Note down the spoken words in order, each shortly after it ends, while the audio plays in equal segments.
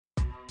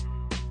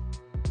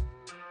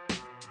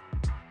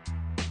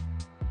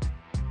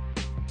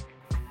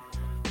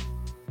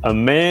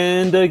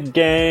Amanda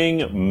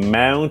Gang,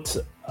 mount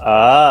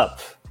up.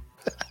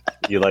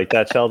 You like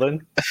that,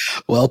 Sheldon?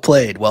 Well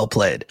played. Well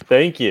played.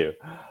 Thank you.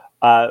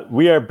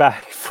 We are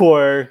back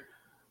for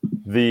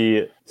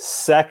the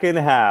second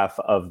half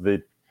of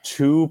the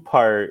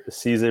 2-part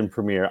season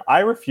premiere.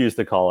 I refuse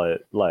to call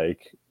it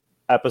like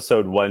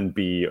episode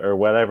 1B or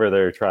whatever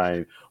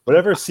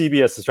whatever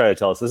CBS is trying to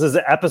tell us. This is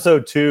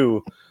episode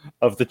 2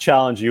 of the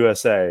Challenge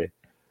USA.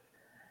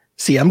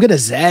 See, I'm going to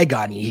zag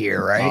on you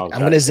here, right? Oh, I'm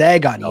going to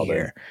zag on you Sheldon.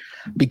 here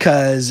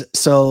because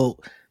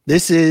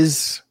this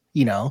is,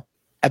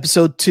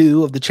 episode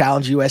 2 of the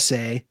Challenge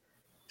USA,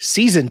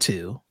 season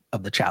 2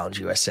 of the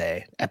Challenge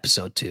USA,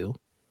 episode 2.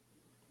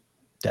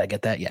 Did I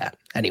get that? Yeah.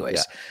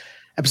 Anyways,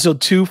 episode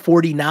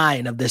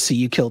 249 of the See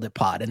You Killed It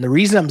pod. And the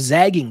reason I'm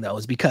zagging though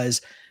is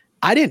because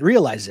I didn't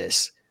realize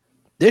this.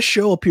 This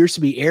show appears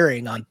to be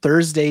airing on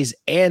Thursdays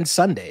and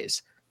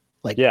Sundays,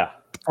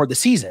 for the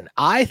season.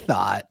 I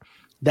thought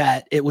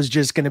that it was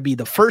just going to be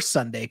the first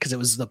Sunday because it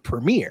was the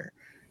premiere.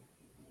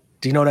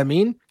 Do you know what I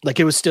mean? Like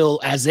it was still,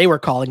 as they were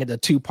calling it, a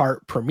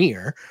 2-part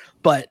premiere.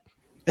 But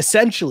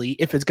essentially,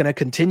 if it's going to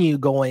continue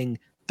going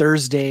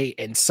Thursday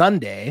and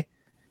Sunday,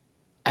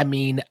 I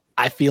mean,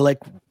 I feel like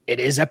it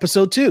is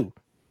episode 2.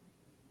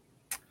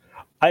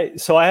 I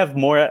have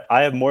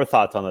more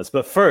thoughts on this,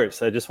 but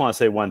first, I just want to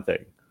say one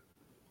thing.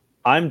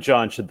 I'm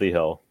John Shidley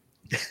Hill.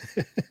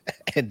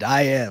 And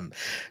I am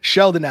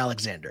Sheldon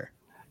Alexander.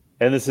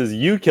 And this is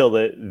You Killed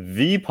It,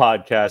 the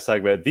podcast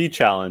talking about the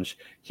challenge.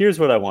 Here's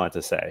what I want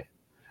to say.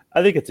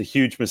 I think it's a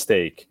huge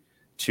mistake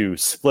to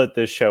split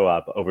this show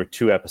up over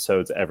 2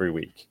 episodes every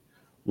week.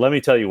 Let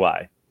me tell you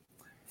why.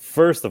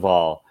 First of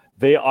all,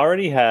 they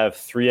already have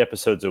 3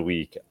 episodes a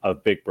week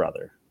of Big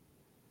Brother.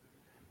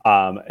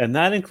 And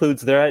that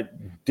includes they're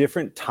at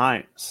different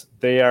times.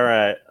 They are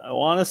at, I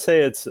want to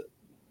say it's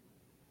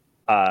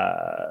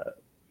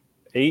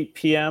 8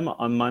 p.m.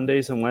 on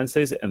Mondays and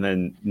Wednesdays, and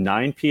then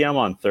 9 p.m.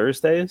 on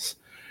Thursdays.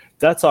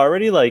 That's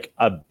already like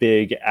a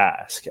big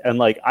ask. And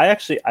like,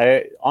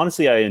 I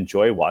honestly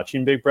enjoy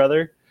watching Big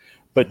Brother,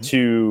 but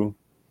to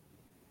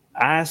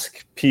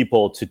ask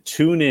people to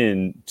tune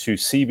in to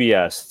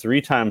CBS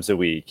 3 times a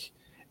week,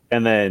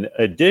 and then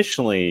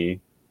additionally,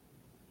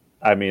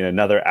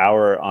 another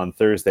hour on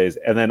Thursdays,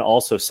 and then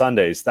also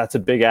Sundays, that's a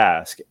big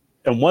ask.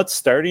 And what's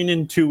starting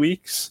in 2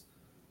 weeks?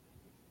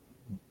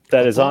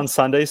 That is on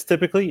Sundays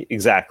typically?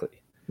 Exactly.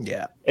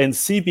 Yeah. And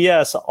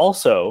CBS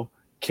also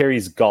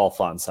carries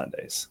golf on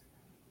Sundays.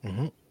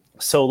 Mm-hmm.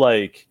 So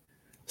like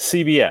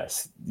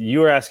CBS,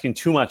 you are asking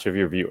too much of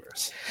your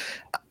viewers.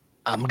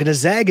 I'm going to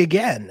zag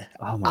again.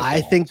 Oh my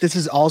I God. think this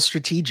is all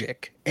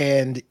strategic.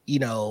 And,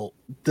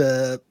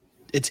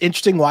 it's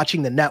interesting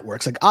watching the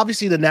networks. Like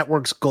obviously the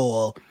network's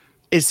goal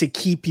is to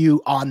keep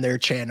you on their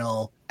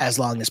channel as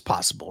long as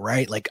possible,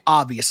 right? Like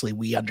obviously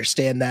we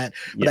understand that,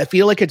 but I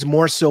feel like it's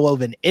more so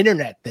of an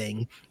internet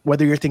thing,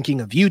 whether you're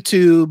thinking of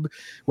YouTube,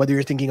 whether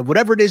you're thinking of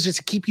whatever it is, just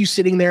to keep you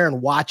sitting there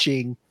and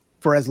watching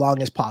for as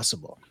long as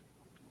possible.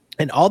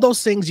 And all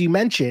those things you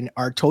mentioned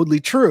are totally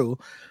true,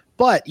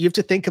 but you have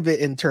to think of it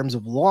in terms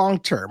of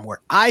long-term,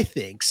 where I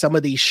think some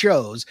of these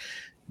shows,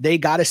 they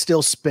got to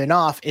still spin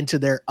off into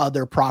their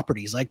other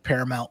properties like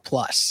Paramount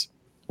Plus.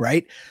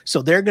 Right.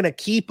 So they're going to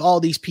keep all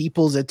these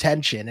people's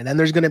attention. And then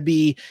there's going to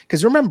be,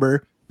 because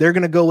remember, they're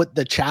going to go with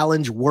the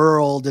challenge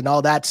world and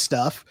all that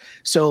stuff.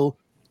 So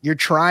you're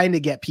trying to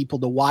get people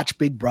to watch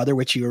Big Brother,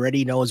 which you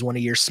already know is one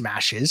of your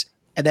smashes.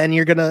 And then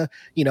you're going to,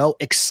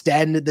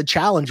 extend the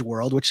challenge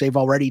world, which they've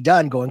already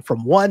done, going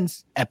from 1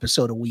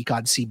 episode a week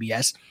on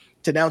CBS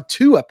to now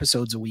 2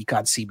 episodes a week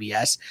on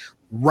CBS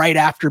right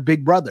after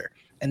Big Brother.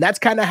 And that's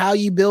kind of how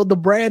you build the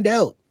brand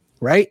out.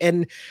 Right.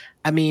 And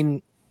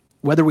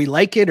whether we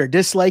like it or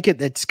dislike it,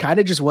 that's kind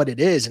of just what it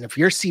is. And if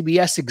you're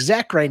CBS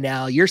exec right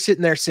now, you're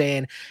sitting there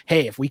saying,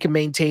 hey, if we can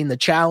maintain the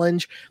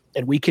challenge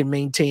and we can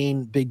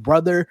maintain Big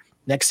Brother,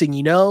 next thing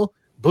you know,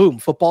 boom,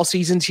 football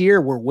season's here.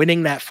 We're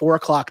winning that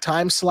 4:00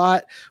 time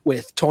slot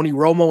with Tony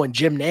Romo and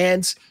Jim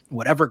Nantz,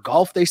 whatever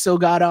golf they still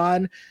got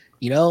on,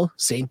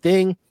 same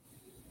thing.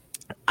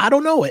 I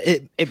don't know.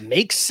 It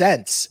makes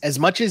sense. As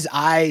much as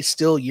I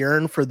still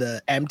yearn for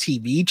the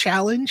MTV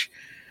challenge,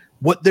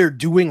 what they're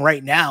doing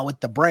right now with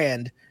the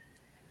brand,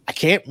 I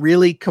can't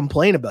really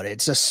complain about it.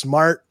 It's a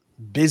smart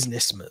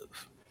business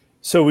move.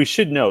 So we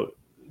should note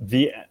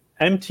the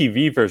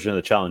MTV version of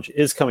the challenge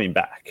is coming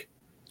back.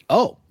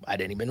 Oh, I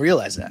didn't even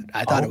realize that.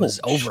 I thought it was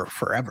over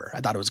forever. I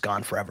thought it was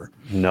gone forever.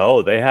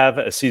 No, they have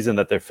a season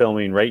that they're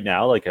filming right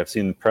now. Like I've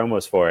seen the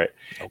promos for it.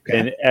 Okay.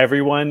 And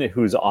everyone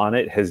who's on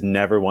it has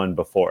never won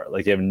before.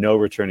 Like they have no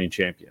returning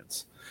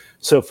champions.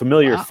 So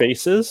familiar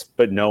faces,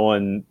 but no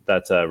one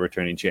that's a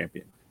returning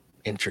champion.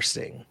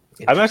 Interesting.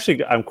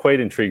 I'm quite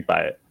intrigued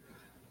by it.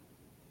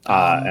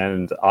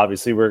 And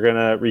obviously we're going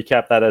to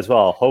recap that as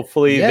well.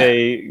 Hopefully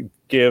they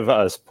give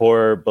us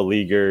poor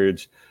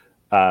beleaguered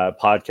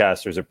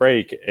podcasters a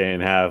break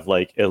and have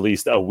like at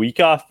least a week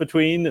off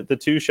between the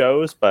 2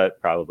 shows, but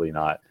probably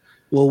not.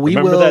 Well,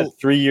 remember that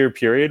 3-year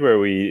period where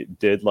we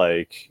did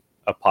like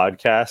a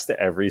podcast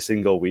every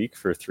single week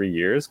for 3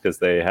 years because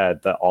they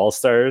had the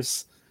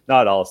All-Stars,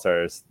 not All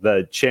Stars,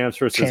 the Champs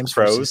versus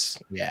Pros.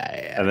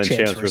 Yeah. And then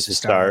Champs versus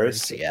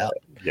Stars. Yeah.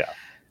 Yeah.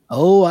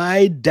 Oh,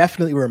 I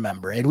definitely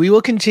remember. And we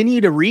will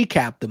continue to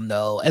recap them,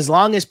 though, as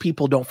long as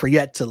people don't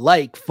forget to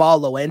like,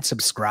 follow, and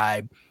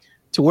subscribe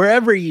to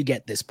wherever you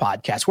get this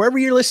podcast, wherever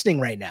you're listening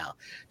right now.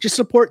 Just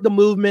support the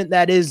movement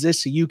that is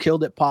this You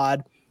Killed It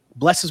pod.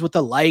 Bless us with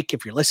a like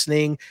if you're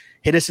listening.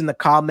 Hit us in the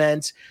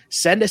comments.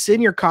 Send us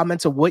in your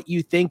comments of what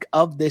you think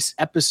of this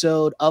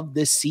episode, of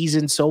this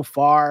season so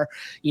far.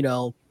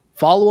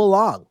 Follow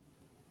along.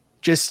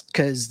 Just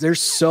because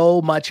there's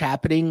so much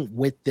happening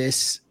with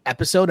this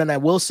episode. And I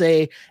will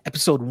say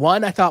episode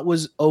 1 I thought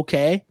was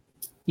okay.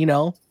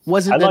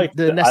 Wasn't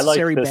the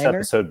necessary banger. This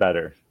episode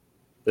better.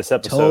 This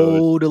episode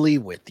totally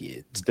with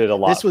you. Did a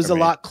lot. This was a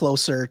lot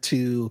closer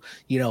to,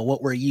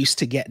 what we're used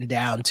to getting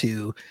down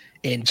to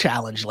in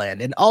Challenge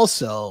Land. And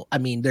also,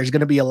 there's going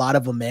to be a lot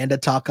of Amanda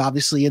talk,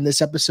 obviously, in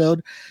this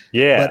episode.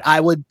 Yeah. But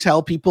I would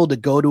tell people to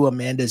go to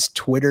Amanda's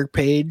Twitter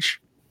page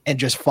and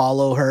just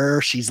follow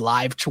her. She's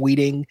live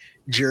tweeting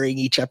during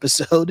each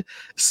episode.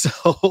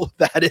 So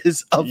that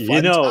is a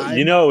fun time.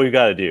 You know what we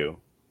got to do?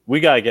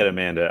 We got to get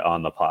Amanda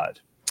on the pod.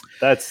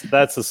 That's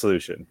the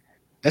solution.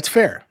 That's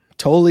fair.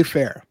 Totally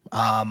fair.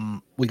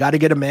 We got to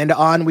get Amanda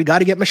on. We got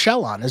to get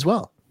Michelle on as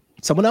well.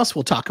 Someone else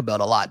we'll talk about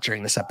a lot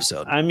during this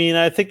episode.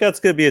 I think that's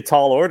going to be a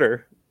tall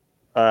order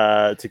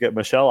to get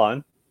Michelle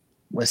on.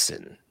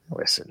 Listen,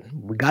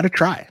 we got to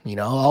try.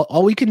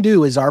 All we can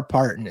do is our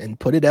part and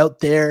put it out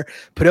there,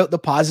 put out the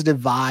positive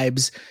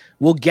vibes.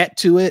 We'll get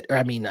to it. Or,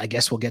 I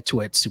guess we'll get to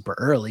it super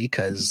early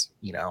because,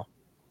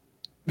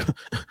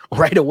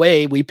 right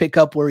away we pick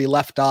up where we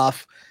left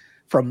off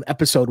from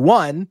episode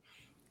 1.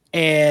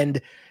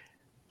 And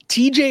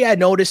TJ, I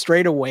noticed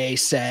right away,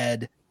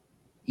 said,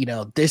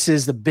 this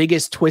is the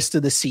biggest twist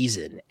of the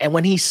season. And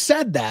when he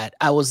said that,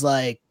 I was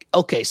like,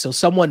 okay, so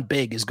someone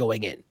big is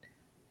going in,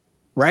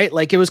 right?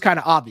 Like it was kind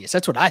of obvious.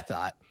 That's what I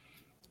thought.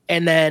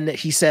 And then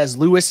he says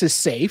Lewis is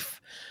safe,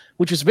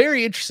 which is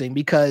very interesting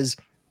because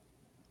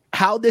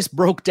how this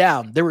broke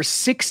down, there were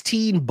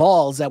 16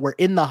 balls that were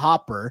in the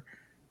hopper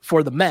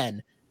for the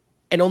men,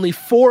 and only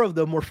 4 of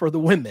them were for the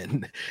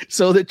women.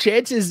 So the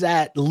chances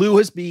that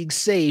Lewis being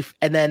safe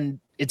and then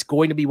it's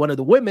going to be one of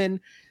the women,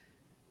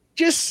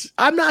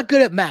 I'm not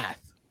good at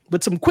math,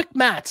 but some quick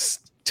maths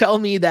tell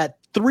me that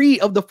 3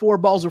 of the 4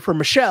 balls are for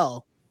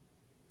Michelle.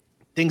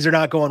 Things are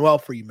not going well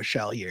for you,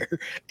 Michelle, here.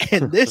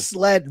 And this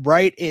led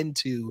right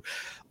into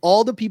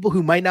all the people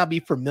who might not be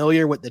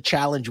familiar with the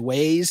challenge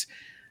ways.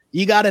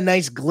 You got a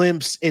nice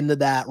glimpse into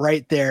that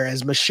right there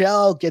as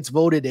Michelle gets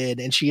voted in,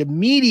 and she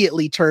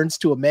immediately turns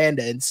to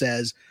Amanda and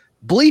says,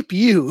 bleep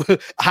you.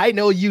 I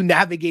know you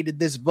navigated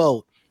this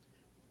vote,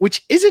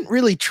 which isn't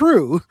really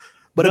true,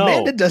 but no.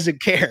 Amanda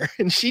doesn't care.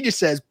 And she just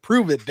says,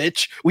 prove it,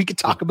 bitch. We can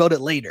talk about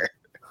it later.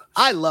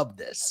 I love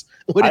this.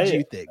 What did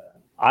you think?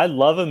 I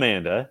love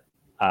Amanda.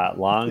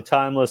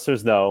 Long-time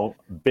listeners know,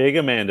 big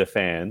Amanda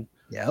fan.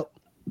 Yep.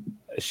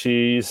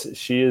 She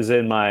is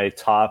in my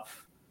top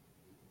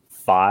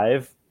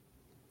 5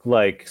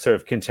 sort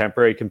of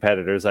contemporary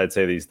competitors, I'd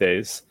say, these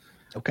days.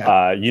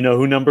 Okay. You know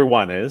who number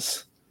 1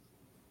 is.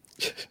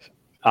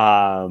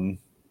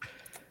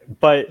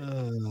 But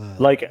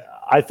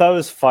I thought it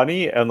was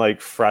funny and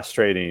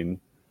frustrating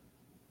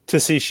to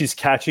see she's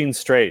catching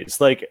strays.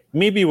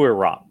 Maybe we're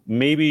wrong.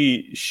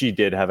 Maybe she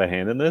did have a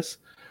hand in this.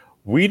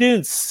 We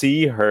didn't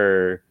see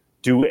her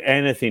do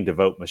anything to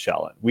vote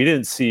Michelle in. We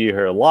didn't see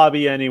her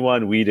lobby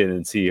anyone. We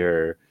didn't see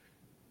her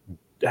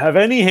have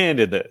any hand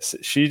in this.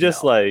 She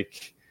just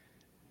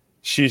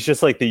she's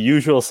just the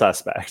usual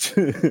suspect.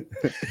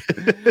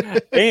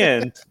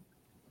 And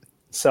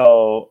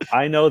so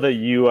I know that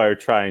you are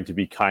trying to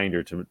be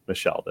kinder to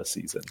Michelle this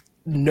season.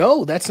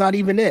 No, that's not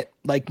even it.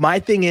 My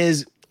thing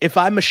is, if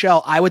I'm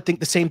Michelle, I would think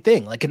the same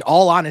thing. In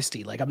all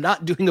honesty, I'm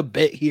not doing a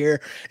bit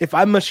here. If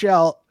I'm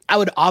Michelle, I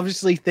would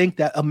obviously think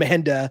that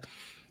Amanda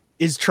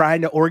is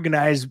trying to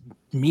organize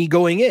me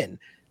going in.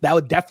 That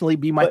would definitely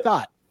be my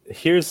thought.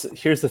 Here's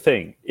the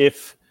thing.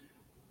 If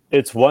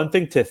it's one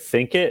thing to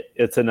think it,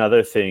 it's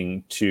another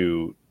thing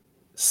to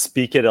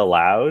speak it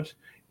aloud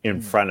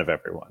in front of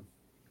everyone.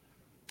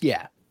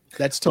 Yeah,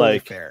 that's totally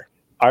fair.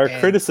 Our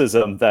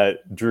criticism of Michelle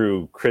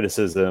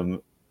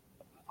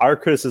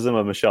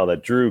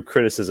that drew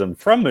criticism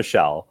from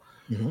Michelle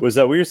was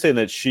that we were saying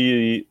that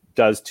she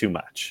does too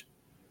much.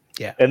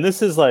 Yeah. And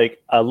this is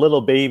a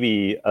little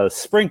baby, a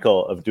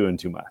sprinkle of doing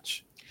too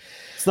much.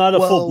 It's not a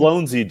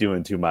full-blown Z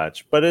doing too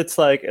much, but it's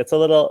a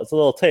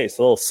little taste,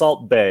 a little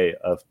salt bay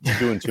of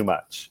doing too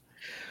much.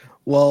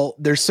 Well,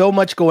 there's so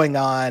much going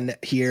on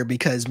here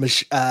because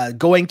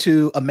going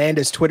to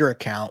Amanda's Twitter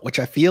account, which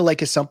I feel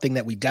like is something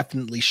that we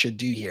definitely should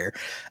do here.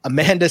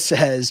 Amanda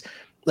says,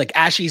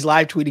 as she's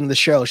live tweeting the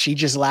show, she's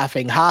just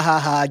laughing, ha ha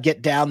ha,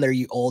 get down there,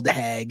 you old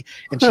hag.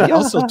 And she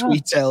also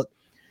tweets out,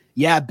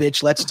 yeah,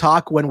 bitch, let's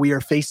talk when we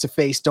are face to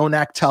face. Don't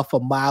act tough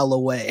a mile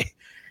away.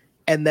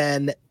 And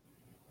then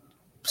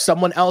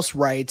someone else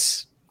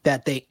writes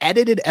that they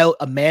edited out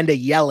Amanda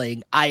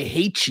yelling, I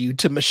hate you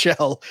to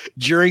Michelle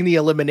during the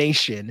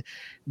elimination.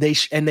 They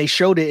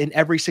showed it in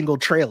every single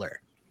trailer.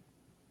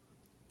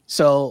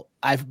 So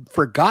I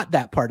forgot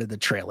that part of the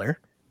trailer,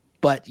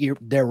 but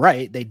they're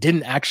right. They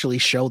didn't actually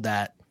show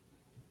that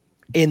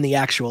in the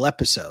actual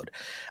episode.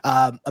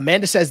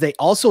 Amanda says they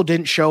also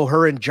didn't show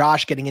her and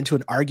Josh getting into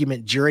an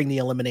argument during the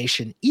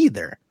elimination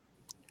either.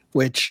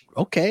 Which,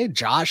 okay,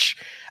 Josh,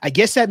 I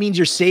guess that means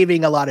you're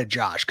saving a lot of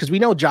Josh, because we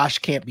know Josh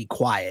can't be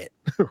quiet,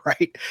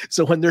 right?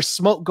 So when there's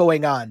smoke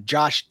going on,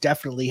 Josh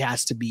definitely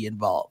has to be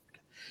involved.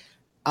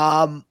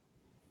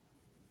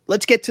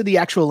 Let's get to the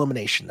actual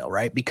elimination though,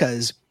 right?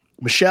 Because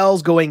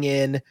Michelle's going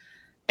in,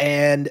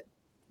 and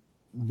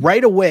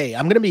right away,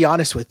 I'm going to be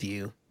honest with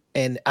you,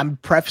 and I'm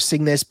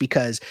prefacing this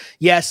because,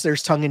 yes,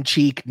 there's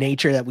tongue-in-cheek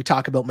nature that we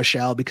talk about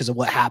Michelle because of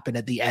what happened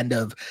at the end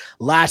of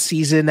last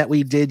season that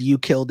we did. You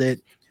Killed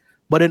It.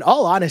 But in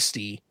all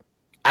honesty,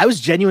 I was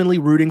genuinely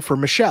rooting for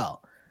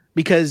Michelle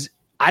because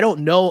I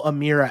don't know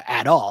Amira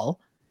at all.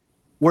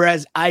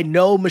 Whereas I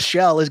know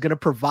Michelle is going to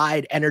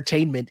provide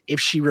entertainment if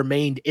she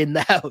remained in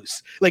the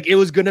house. Like, it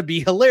was going to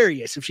be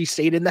hilarious if she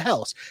stayed in the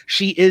house.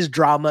 She is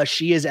drama.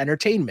 She is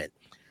entertainment.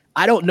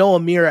 I don't know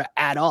Amira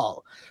at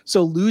all.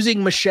 So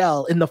losing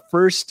Michelle in the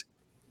first,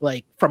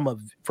 like, from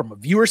a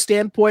viewer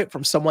standpoint,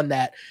 from someone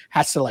that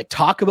has to like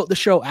talk about the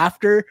show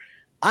after,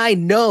 I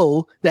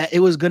know that it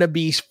was going to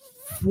be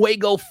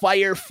fuego,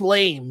 fire,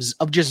 flames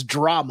of just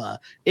drama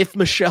if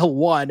Michelle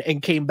won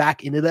and came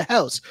back into the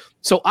house.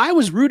 So I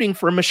was rooting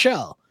for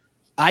Michelle.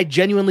 I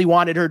genuinely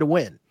wanted her to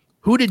win.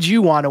 Who did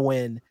you want to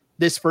win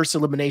this first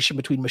elimination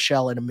between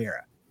Michelle and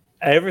Amira?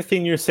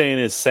 Everything you're saying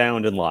is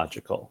sound and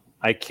logical.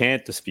 I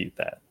can't dispute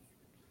that.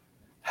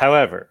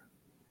 However,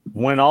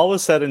 when all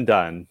was said and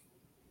done,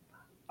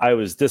 I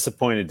was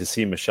disappointed to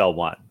see Michelle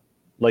won.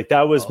 Like,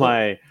 that was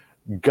my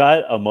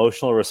gut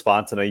emotional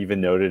response, and I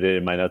even noted it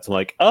in my notes. I'm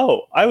like,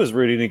 oh, I was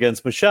rooting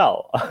against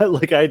Michelle.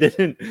 Like, I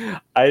didn't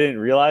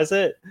realize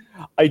it.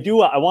 I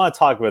want to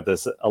talk about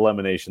this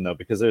elimination though,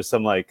 because there's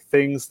some like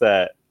things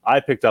that I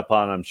picked up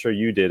on. I'm sure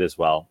you did as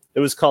well. It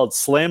was called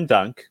Slam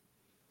Dunk.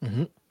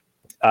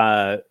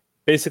 Mm-hmm.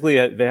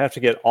 Basically, they have to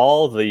get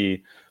all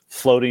the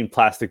floating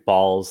plastic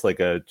balls, like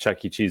a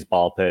Chuck E. Cheese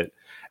ball pit,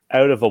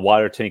 out of a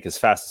water tank as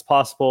fast as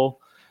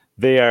possible.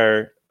 They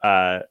are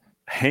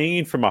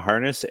hanging from a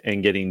harness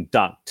and getting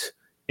dunked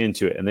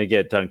into it, and they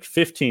get dunked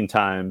 15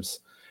 times.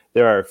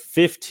 There are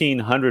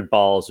 1,500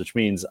 balls, which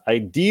means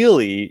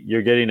ideally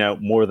you're getting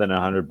out more than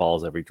 100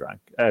 balls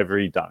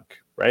every dunk,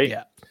 right?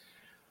 Yeah.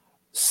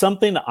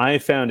 Something I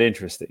found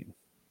interesting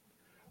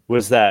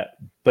was that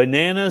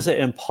Bananas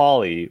and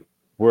Polly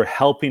were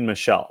helping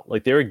Michelle.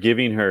 Like, they were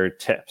giving her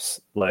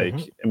tips, like,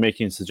 and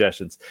making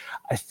suggestions.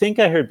 I think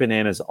I heard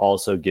Bananas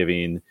also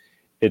giving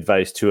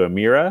advice to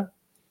Amira,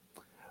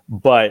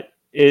 but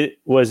it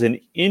was an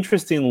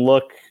interesting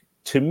look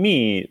to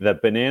me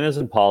that Bananas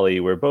and Polly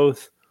were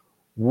both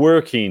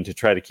working to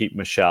try to keep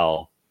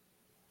Michelle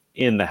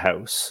in the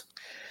house,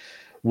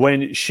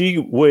 when she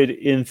would,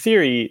 in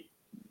theory,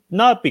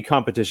 not be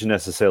competition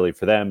necessarily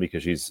for them,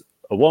 because she's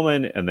a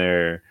woman and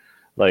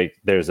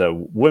there's a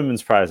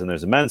women's prize and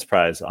there's a men's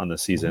prize on the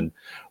season,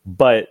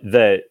 but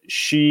that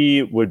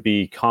she would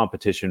be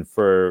competition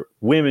for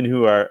women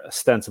who are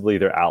ostensibly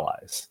their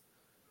allies,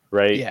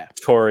 right? Yeah.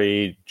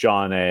 Tori,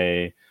 John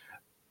A.,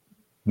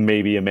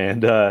 maybe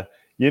Amanda,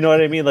 you know what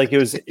I mean? Like,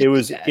 it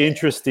was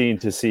interesting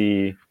to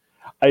see.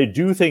 I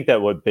do think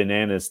that what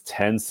Bananas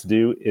tends to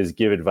do is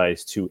give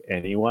advice to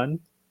anyone,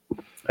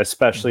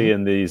 especially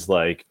in these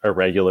like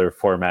irregular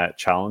format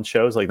challenge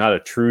shows, like not a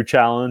true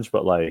challenge,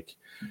 but like,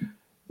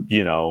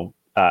 you know,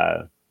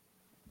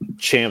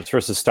 Champs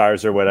versus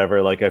Stars or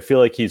whatever. Like, I feel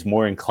like he's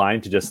more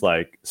inclined to just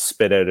like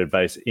spit out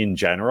advice in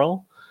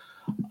general.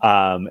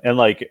 And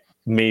like,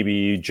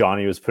 maybe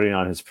Johnny was putting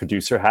on his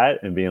producer hat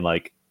and being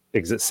like,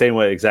 same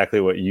way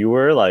exactly what you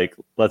were, like,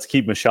 let's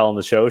keep Michelle on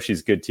the show,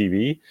 she's good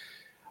TV.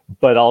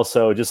 But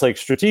also, just like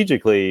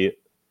strategically,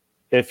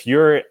 if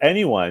you're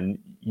anyone,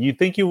 you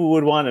think you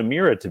would want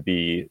Amira to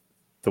be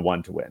the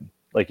one to win.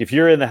 Like, if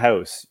you're in the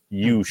house,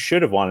 you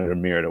should have wanted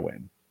Amira to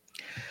win.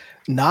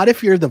 Not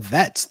if you're the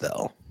vets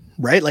though,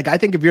 right? Like, I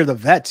think if you're the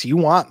vets, you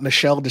want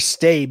Michelle to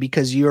stay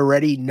because you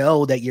already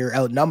know that you're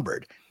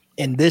outnumbered.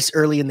 And this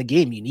early in the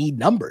game, you need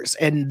numbers.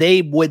 And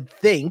they would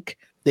think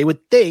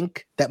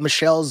that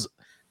Michelle's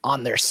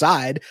on their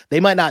side. They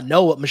might not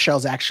know what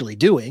Michelle's actually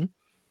doing.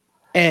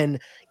 And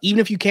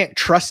even if you can't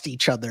trust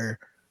each other,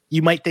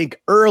 you might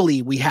think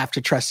early we have to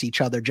trust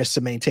each other just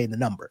to maintain the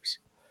numbers.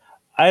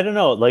 I don't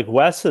know. Like,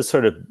 Wes has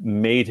sort of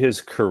made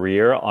his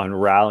career on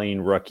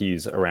rallying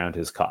rookies around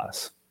his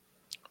cause.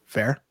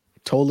 Fair.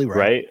 Totally right.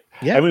 Right?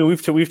 Yeah. I mean,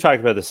 we've talked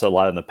about this a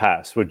lot in the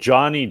past. What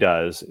Johnny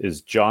does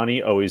is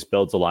Johnny always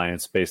builds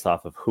alliance based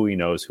off of who he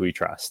knows, who he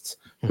trusts,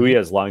 who he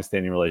has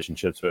longstanding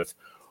relationships with.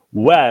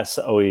 Wes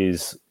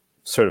always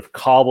sort of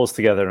cobbles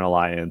together an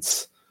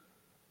alliance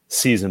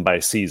season by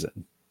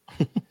season.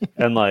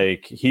 And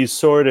like, he's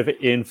sort of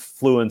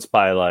influenced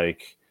by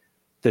like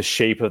the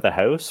shape of the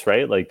house,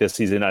 right? Like, this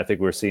season, I think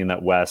we're seeing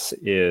that Wes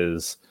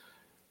is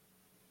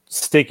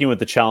sticking with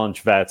the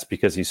challenge vets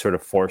because he's sort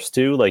of forced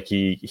to. Like,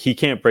 he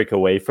can't break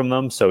away from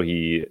them, so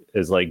he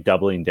is like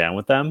doubling down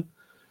with them.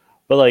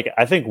 But like,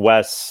 I think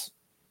Wes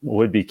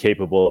would be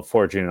capable of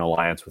forging an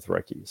alliance with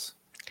rookies.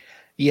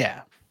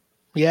 Yeah.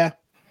 Yeah.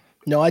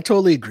 No, I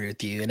totally agree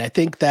with you. And I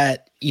think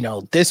that,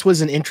 this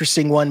was an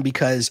interesting one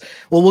because,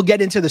 well, we'll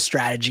get into the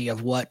strategy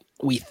of what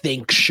we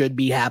think should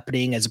be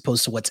happening as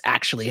opposed to what's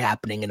actually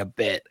happening in a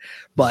bit.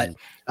 But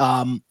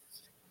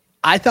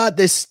I thought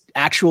this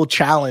actual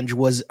challenge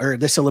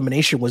this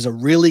elimination was a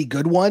really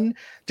good one,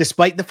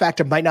 despite the fact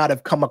it might not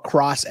have come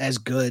across as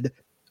good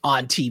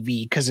on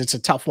TV because it's a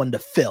tough one to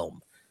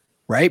film.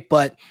 Right.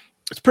 But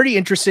it's pretty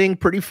interesting,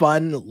 pretty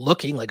fun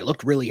looking, like it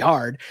looked really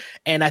hard.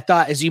 And I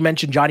thought, as you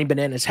mentioned, Johnny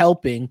Bananas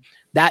helping,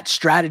 that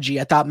strategy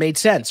I thought made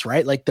sense,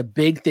 right? Like the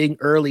big thing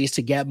early is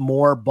to get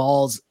more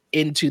balls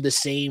into the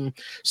same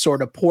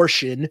sort of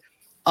portion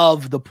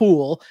of the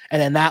pool.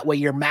 And then that way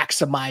you're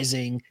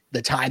maximizing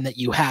the time that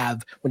you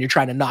have when you're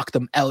trying to knock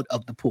them out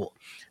of the pool.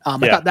 I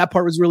thought that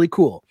part was really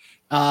cool.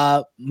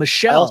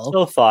 Michelle. I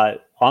also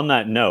thought, on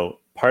that note,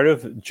 part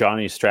of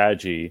Johnny's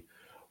strategy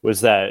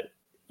was that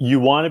you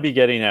want to be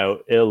getting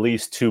out at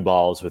least 2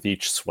 balls with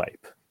each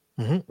swipe,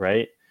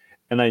 right?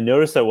 And I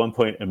noticed at one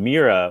point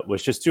Amira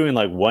was just doing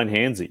like one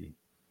handsy,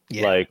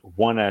 like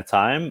one at a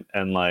time.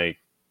 And like,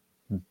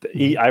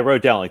 I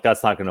wrote down like,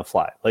 that's not going to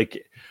fly.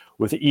 Like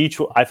with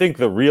each, I think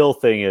the real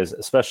thing is,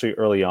 especially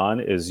early on,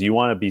 is you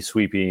want to be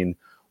sweeping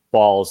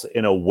balls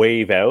in a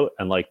wave out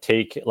and like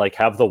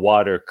have the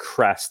water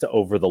crest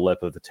over the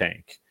lip of the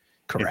tank.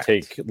 Correct.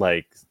 And take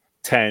like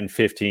 10,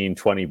 15,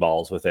 20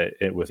 balls with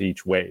it with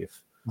each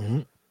wave.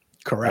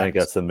 Correct. I think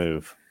that's the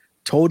move.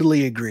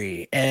 Totally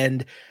agree.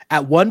 And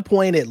at one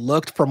point it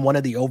looked from one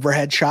of the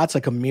overhead shots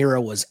like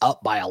Amira was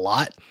up by a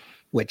lot,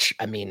 which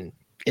I mean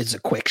is a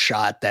quick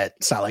shot that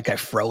it's not like I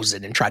froze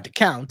it and tried to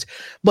count,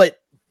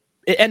 but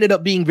it ended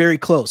up being very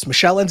close.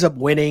 Michelle ends up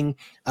winning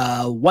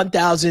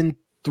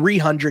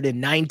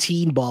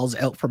 1,319 balls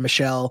out for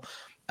Michelle,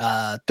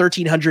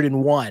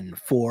 1,301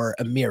 for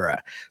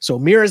Amira. So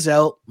Amira's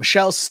out,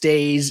 Michelle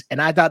stays,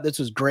 and I thought this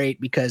was great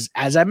because,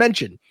 as I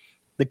mentioned,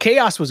 the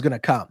chaos was going to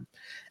come.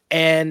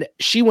 And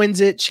she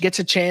wins it. She gets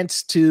a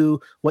chance to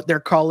what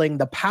they're calling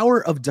the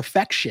power of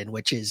defection,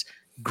 which is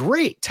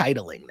great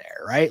titling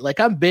there, right? Like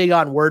I'm big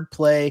on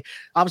wordplay.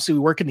 Obviously, we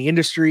work in the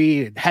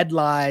industry and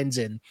headlines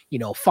and,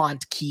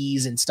 font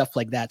keys and stuff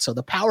like that. So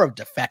the power of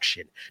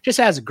defection just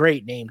has a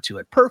great name to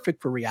it.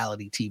 Perfect for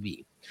reality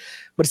TV.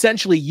 But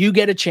essentially, you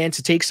get a chance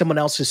to take someone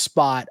else's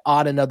spot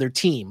on another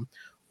team,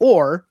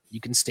 or you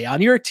can stay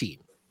on your team.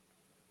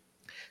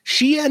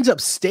 She ends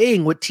up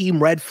staying with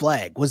Team Red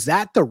Flag. Was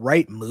that the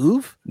right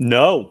move?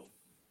 No.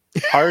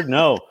 Hard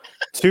no.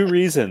 2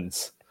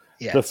 reasons.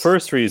 Yes. The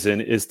first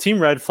reason is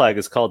Team Red Flag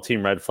is called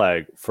Team Red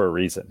Flag for a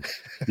reason.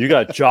 You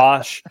got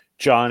Josh,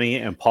 Johnny,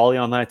 and Paulie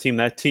on that team.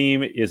 That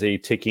team is a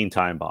ticking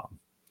time bomb.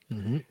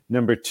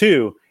 Number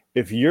 2,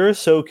 if you're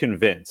so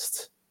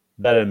convinced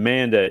that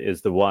Amanda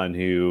is the one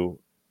who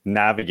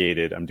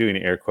navigated, I'm doing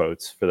air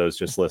quotes for those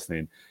just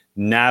listening,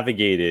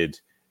 navigated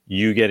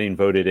you getting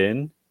voted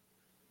in,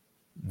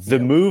 the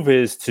move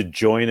is to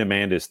join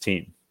Amanda's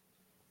team.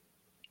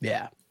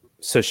 Yeah.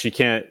 So she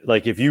can't,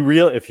 like, if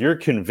you're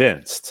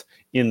convinced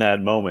in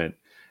that moment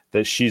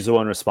that she's the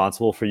one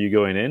responsible for you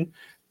going in,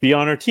 be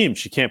on her team.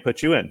 She can't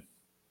put you in.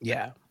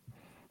 Yeah.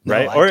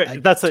 Right. No, or I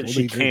that's totally that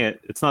she agree. can't.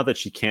 It's not that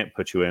she can't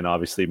put you in.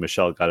 Obviously,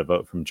 Michelle got a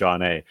vote from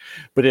John A,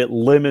 but it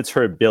limits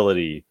her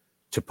ability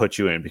to put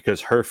you in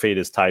because her fate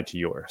is tied to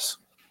yours.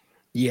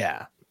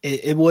 Yeah.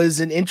 It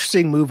was an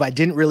interesting move. I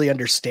didn't really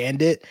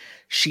understand it.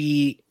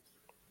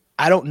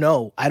 I don't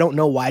know. I don't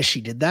know why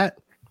she did that,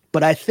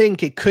 but I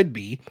think it could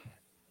be.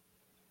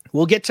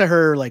 We'll get to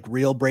her like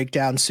real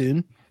breakdown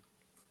soon,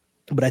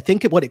 but I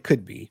think what it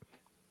could be,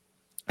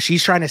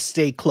 she's trying to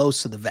stay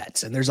close to the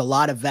vets, and there's a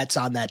lot of vets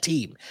on that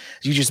team,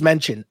 as you just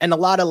mentioned, and a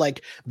lot of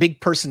like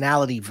big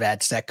personality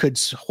vets that could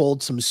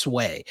hold some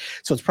sway.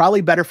 So it's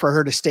probably better for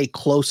her to stay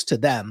close to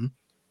them,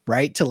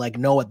 right? To like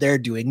know what they're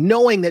doing,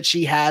 knowing that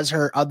she has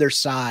her other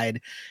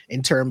side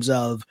in terms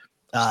of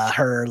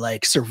her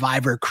like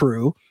survivor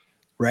crew.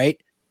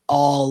 Right?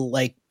 All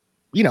like,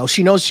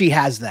 she knows she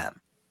has them.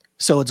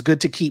 So it's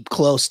good to keep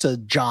close to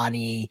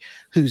Johnny,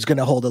 who's going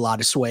to hold a lot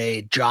of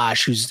sway,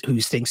 Josh,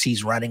 who thinks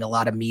he's running a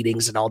lot of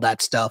meetings and all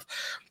that stuff.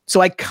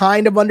 So I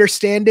kind of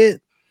understand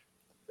it.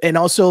 And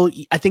also,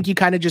 I think you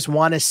kind of just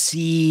want to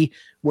see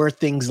where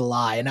things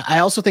lie. And I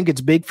also think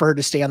it's big for her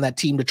to stay on that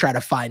team to try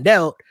to find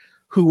out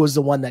who was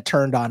the one that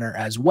turned on her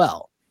as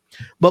well.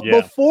 But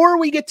before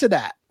we get to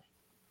that,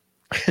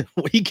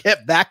 we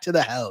get back to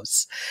the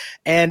house,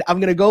 and I'm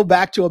going to go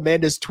back to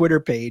Amanda's Twitter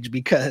page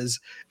because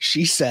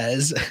she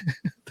says,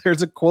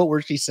 there's a quote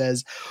where she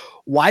says,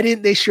 "Why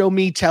didn't they show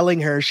me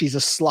telling her she's a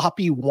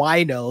sloppy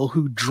wino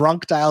who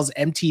drunk dials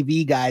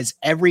MTV guys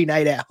every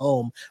night at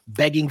home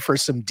begging for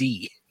some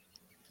D?"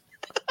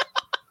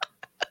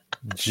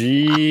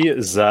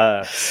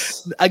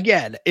 Jesus.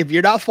 Again, if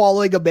you're not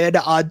following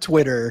Amanda on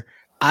Twitter,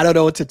 I don't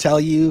know what to tell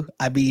you.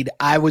 I mean,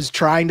 I was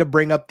trying to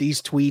bring up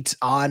these tweets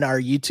on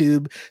our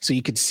YouTube so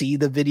you could see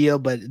the video,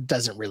 but it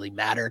doesn't really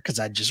matter because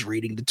I'm just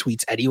reading the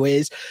tweets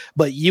anyways.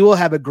 But you will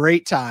have a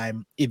great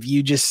time if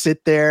you just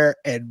sit there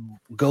and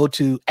go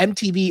to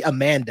MTV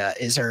Amanda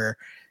is her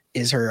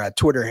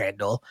Twitter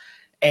handle,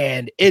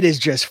 and it is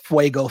just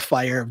fuego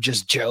fire of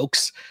just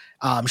jokes.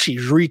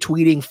 She's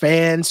retweeting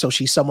fans, so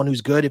she's someone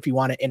who's good if you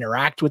want to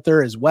interact with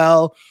her as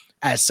well.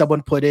 As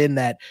someone put in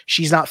that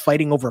she's not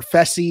fighting over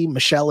Fessy.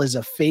 Michelle is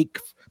a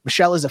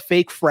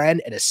fake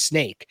friend and a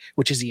snake,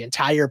 which is the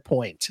entire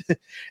point.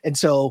 And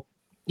so,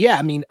 yeah,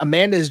 I mean,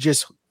 Amanda is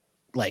just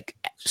like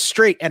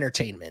straight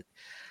entertainment.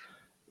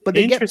 But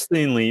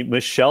interestingly,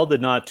 Michelle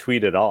did not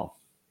tweet at all.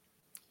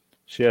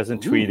 She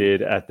hasn't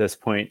tweeted at this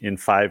point in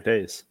 5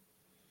 days.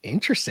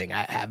 Interesting.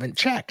 I haven't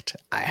checked.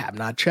 I have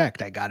not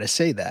checked. I gotta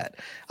say that.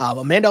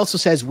 Amanda also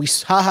says, we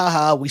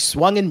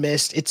swung and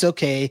missed. It's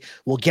okay.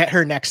 We'll get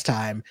her next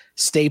time.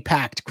 Stay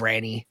packed,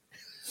 Granny.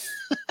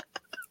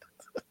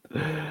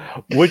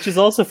 Which is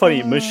also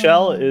funny.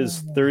 Michelle is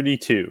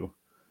 32.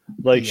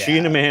 Like she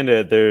and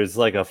Amanda, there's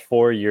like a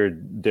 4-year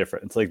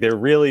difference. Like they're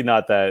really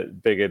not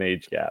that big an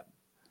age gap.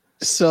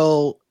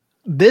 So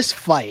this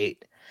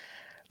fight,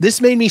 this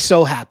made me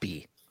so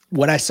happy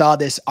when I saw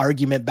this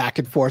argument back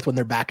and forth when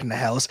they're back in the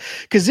house,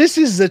 because this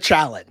is the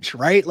challenge,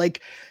 right?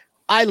 Like,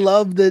 I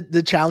love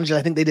the challenge.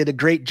 I think they did a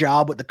great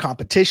job with the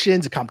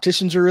competitions. The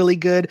competitions are really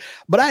good,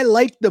 but I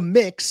like the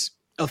mix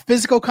of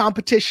physical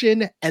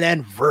competition and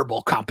then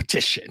verbal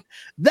competition.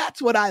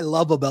 That's what I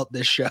love about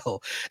this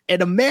show.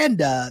 And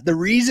Amanda, the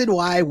reason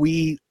why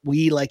we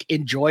like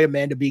enjoy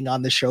Amanda being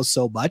on the show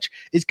so much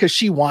is because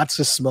she wants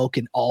to smoke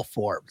in all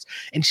forms.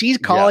 And she's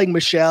calling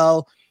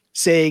Michelle,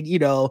 saying, you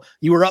know,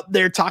 you were up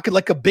there talking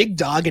like a big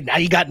dog and now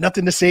you got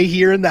nothing to say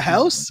here in the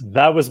house.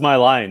 That was my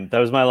line. That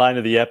was my line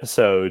of the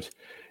episode.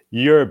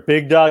 You're a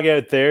big dog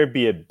out there,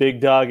 be a big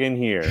dog in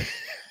here.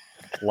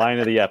 Line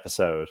of the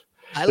episode.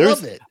 I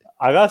love it.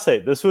 I gotta say,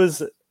 this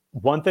was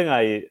one thing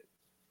I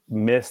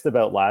missed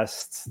about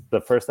the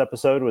first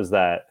episode was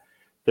that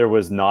there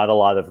was not a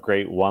lot of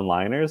great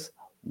one-liners.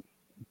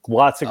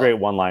 Lots of great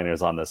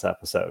one-liners on this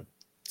episode.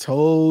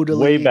 Totally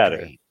way agree.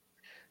 Better.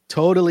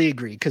 Totally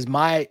agree. Because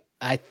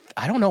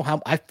I don't know how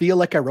I feel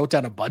like I wrote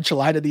down a bunch of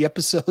line of the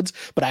episodes,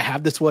 but I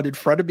have this one in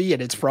front of me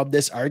and it's from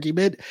this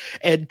argument.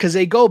 And because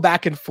they go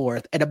back and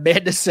forth, and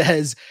Amanda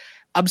says,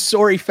 I'm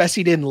sorry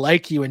Fessy didn't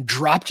like you and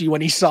dropped you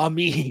when he saw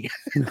me.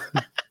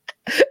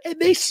 And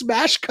they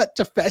smash cut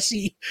to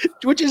Fessy,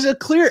 which is a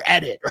clear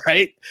edit,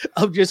 right?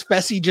 Of just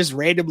Fessy just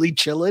randomly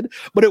chilling.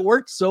 But it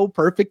worked so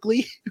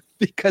perfectly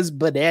because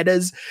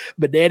Bananas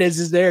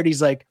is there and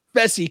he's like,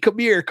 Fessy, come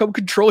here, come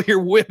control your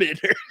women.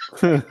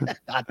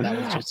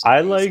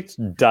 I liked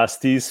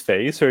Dusty's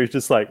face where he's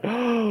just like,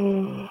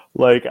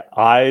 like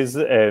eyes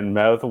and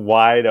mouth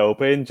wide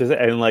open, just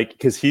and like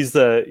because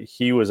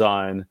he was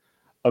on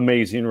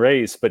Amazing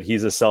Race, but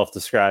he's a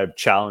self-described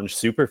challenge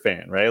super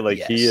fan, right? Like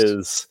he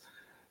is,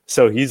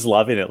 so he's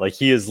loving it. Like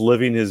he is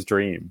living his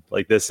dream.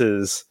 Like this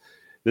is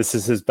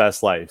his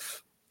best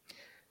life.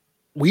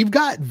 We've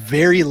got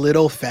very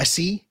little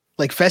Fessy.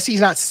 Like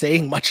Fessy's not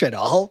saying much at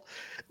all.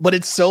 But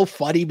it's so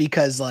funny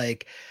because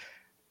like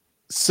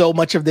so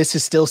much of this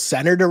is still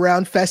centered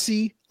around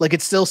Fessy. Like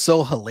it's still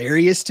so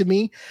hilarious to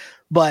me.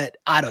 But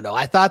I don't know.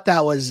 I thought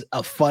that was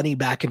a funny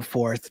back and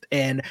forth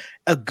and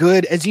a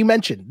good, as you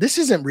mentioned, this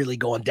isn't really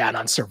going down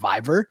on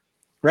Survivor,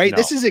 right? No.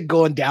 This isn't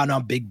going down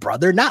on Big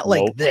Brother. Not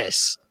like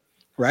this,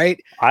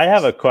 right? I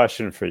have a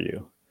question for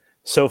you.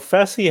 So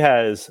Fessy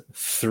has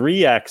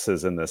 3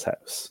 exes in this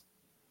house.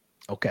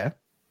 Okay.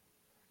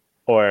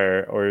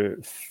 Or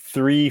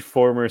 3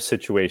 former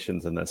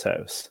situations in this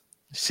house.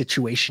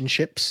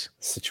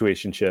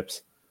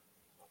 Situationships.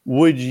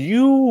 Would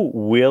you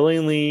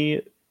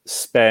willingly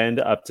spend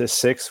up to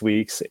 6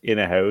 weeks in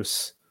a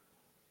house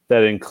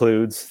that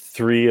includes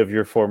 3 of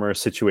your former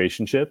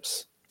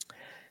situationships?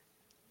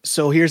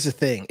 So here's the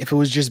thing. If it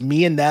was just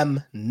me and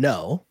them,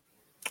 no.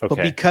 Okay.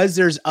 But because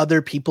there's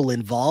other people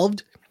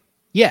involved,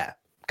 yeah.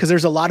 Because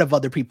there's a lot of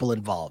other people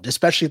involved,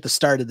 especially at the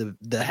start of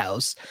the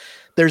house.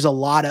 There's a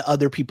lot of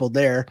other people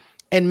there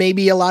and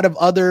maybe a lot of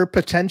other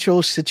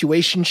potential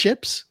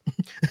situationships,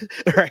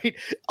 right?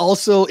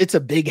 Also, it's a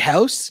big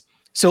house.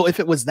 So if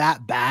it was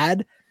that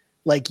bad,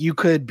 like you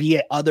could be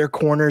at other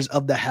corners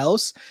of the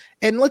house.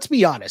 And let's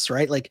be honest,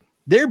 right? Like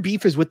their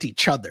beef is with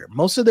each other.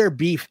 Most of their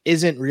beef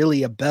isn't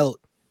really about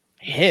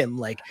him.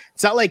 Like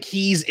it's not like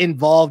he's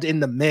involved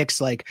in the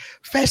mix. Like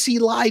Fessy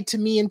lied to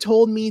me and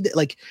told me that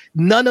like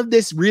none of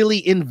this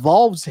really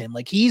involves him.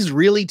 Like he's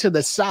really to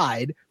the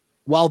side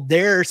while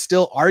they're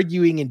still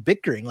arguing and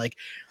bickering. Like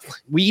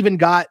we even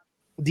got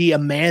the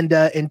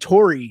Amanda and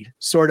Tori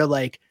sort of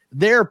like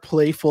their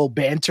playful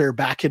banter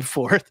back and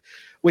forth,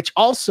 which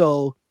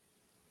also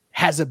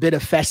has a bit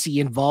of Fessy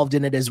involved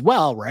in it as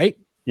well, right?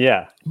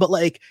 Yeah. But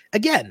like,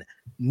 again,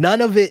 none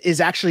of it is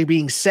actually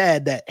being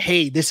said that,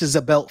 hey, this is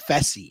about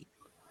Fessy.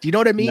 Do you know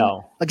what I mean?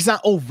 No. Like it's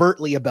not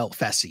overtly about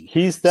Fessy.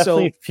 He's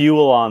definitely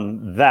fuel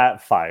on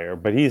that fire,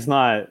 but he's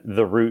not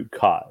the root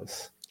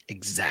cause.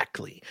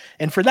 Exactly.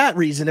 And for that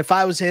reason, if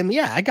I was him,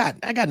 yeah, I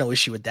got no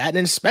issue with that.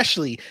 And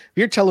especially if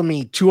you're telling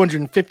me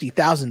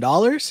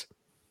 $250,000,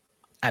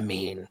 I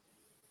mean,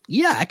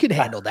 yeah, I could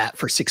handle that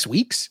for 6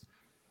 weeks.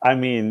 I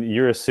mean,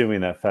 you're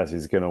assuming that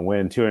Fessie's going to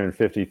win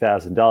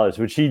 $250,000,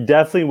 which he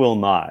definitely will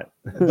not.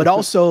 But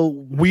also,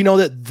 we know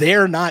that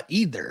they're not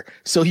either.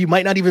 So he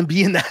might not even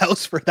be in the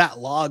house for that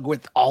long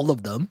with all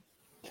of them.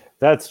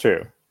 That's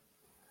true.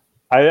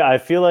 I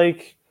feel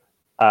like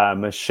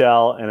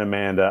Michelle and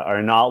Amanda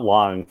are not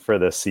long for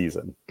this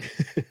season.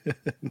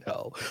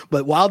 No,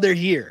 but while they're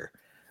here,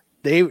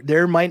 they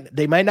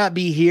might not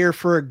be here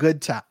for a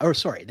good time. Or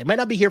sorry, they might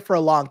not be here for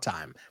a long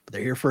time, but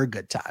they're here for a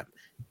good time,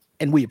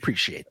 and we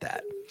appreciate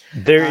that.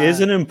 There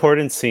is an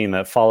important scene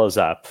that follows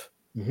up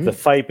the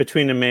fight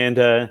between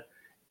Amanda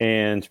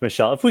and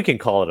Michelle, if we can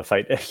call it a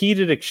fight, a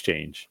heated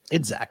exchange.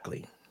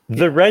 Exactly.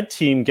 The red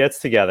team gets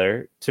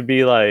together to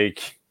be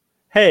like,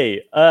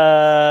 hey,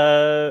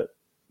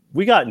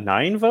 we got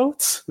 9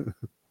 votes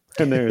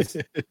and there's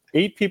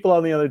 8 people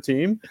on the other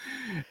team.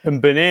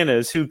 And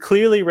Bananas, who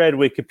clearly read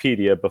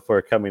Wikipedia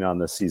before coming on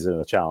this season of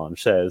the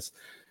challenge, says,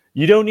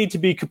 you don't need to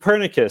be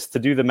Copernicus to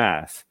do the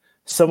math.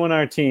 Someone on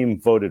our team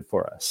voted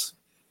for us.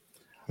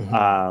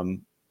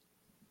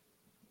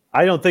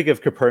 I don't think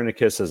of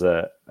Copernicus as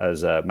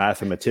a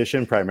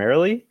mathematician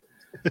primarily,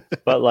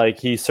 but like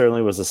he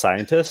certainly was a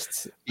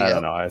scientist. Yep. I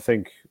don't know. I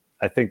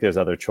think there's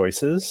other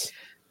choices,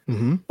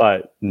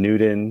 but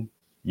Newton,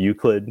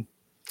 Euclid,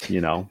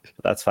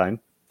 that's fine.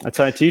 That's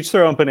fine. Teach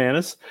their own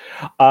bananas.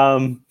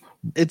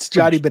 It's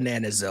Johnny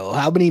Bananas, though.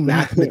 How many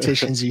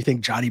mathematicians do you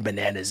think Johnny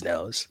Bananas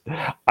knows?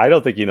 I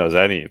don't think he knows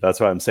any. That's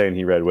why I'm saying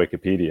he read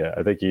Wikipedia.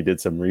 I think he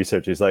did some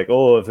research. He's like,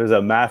 oh, if there's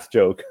a math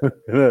joke, I'm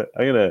going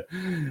to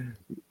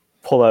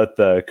pull out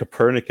the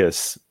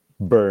Copernicus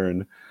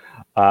burn.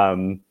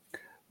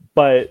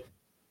 But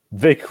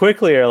they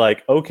quickly are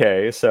like,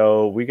 okay,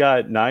 so we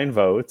got 9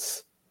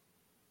 votes.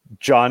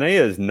 Jonna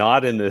is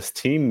not in this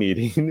team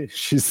meeting.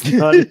 She's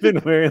not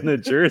even wearing the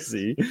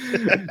jersey.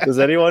 Does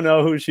anyone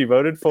know who she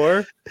voted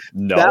for?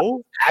 No. That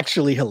was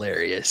actually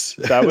hilarious.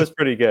 That was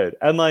pretty good.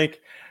 And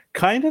like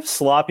kind of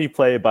sloppy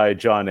play by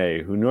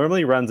Jonna, who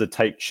normally runs a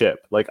tight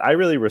ship. Like I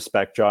really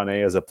respect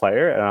Jonna as a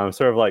player. And I'm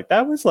sort of like,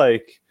 that was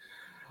like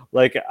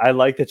I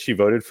like that she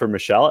voted for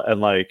Michelle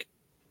and like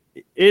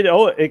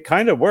it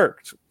kind of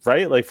worked,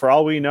 right? Like for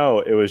all we know,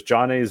 it was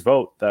Jonna's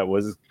vote that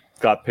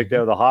got picked out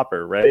of the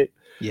hopper, right?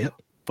 Yep.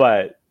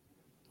 But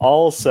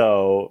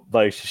also,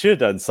 like, she should have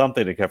done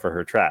something to cover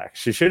her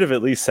tracks. She should have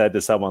at least said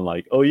to someone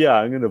like, oh, yeah,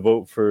 I'm going to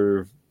vote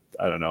for,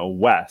 I don't know,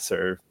 Wes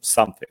or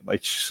something.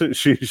 Like, she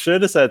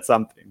should have said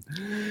something.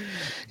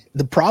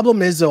 The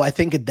problem is, though, I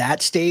think at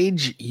that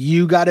stage,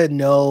 you got to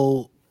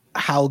know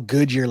how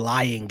good your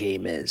lying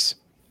game is.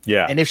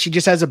 Yeah. And if she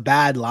just has a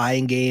bad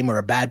lying game or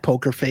a bad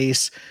poker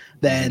face,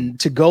 then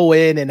to go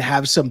in and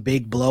have some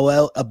big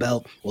blowout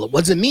about, well, it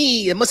wasn't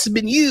me, it must have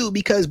been you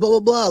because blah, blah,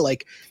 blah.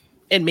 Like,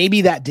 and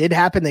maybe that did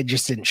happen. They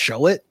just didn't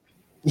show it.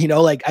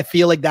 Like I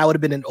feel like that would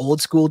have been an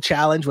old school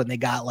challenge when they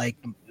got like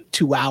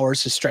 2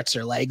 hours to stretch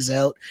their legs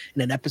out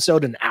in an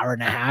episode, an hour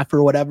and a half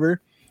or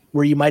whatever,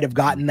 where you might have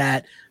gotten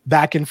that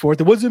back and forth.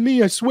 It wasn't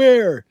me, I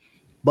swear.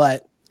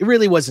 But it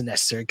really wasn't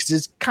necessary because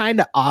it's kind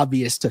of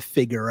obvious to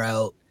figure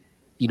out,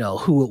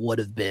 who it would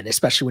have been,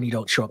 especially when you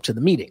don't show up to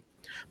the meeting.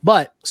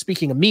 But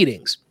speaking of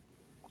meetings,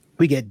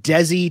 we get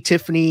Desi,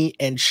 Tiffany,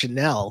 and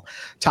Chanel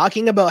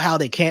talking about how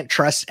they can't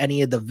trust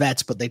any of the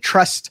vets, but they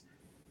trust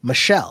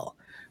Michelle,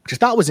 which I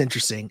thought was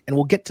interesting. And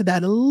we'll get to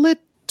that a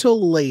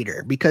little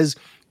later because,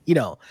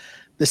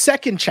 the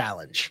second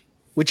challenge,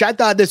 which I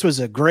thought this was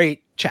a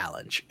great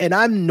challenge. And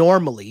I'm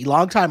normally,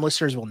 longtime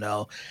listeners will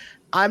know,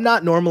 I'm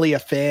not normally a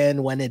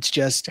fan when it's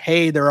just,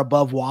 hey, they're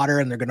above water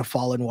and they're going to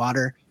fall in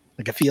water.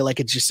 Like I feel like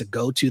it's just a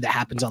go-to that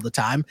happens all the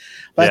time.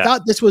 But yeah. I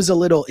thought this was a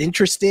little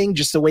interesting,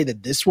 just the way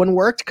that this one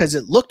worked, because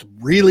it looked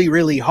really,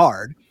 really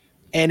hard.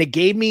 And it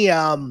gave me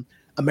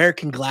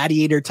American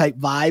Gladiator type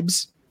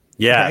vibes.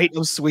 Yeah. Right? It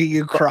was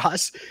swinging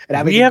across.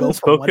 And we haven't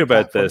spoken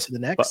about this. To the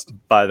next.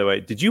 By the way,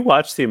 did you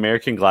watch the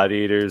American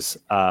Gladiators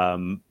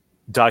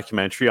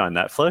documentary on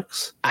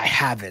Netflix? I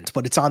haven't,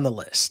 but it's on the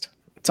list.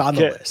 It's on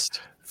the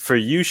list. For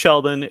you,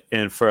 Sheldon,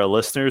 and for our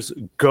listeners,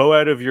 go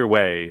out of your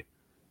way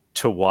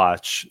to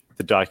watch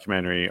the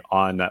documentary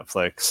on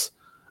Netflix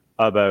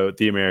about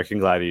the American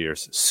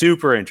Gladiators.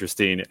 Super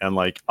interesting. And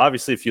like,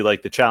 obviously, if you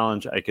like the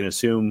challenge, I can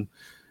assume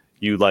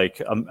you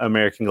like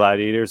American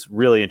Gladiators.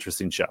 Really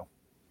interesting show.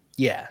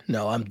 Yeah,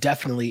 no, I'm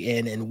definitely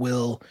in and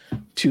will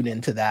tune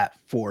into that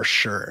for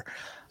sure.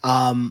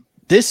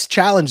 This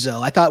challenge,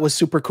 though, I thought was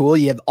super cool.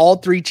 You have all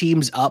 3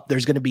 teams up.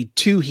 There's going to be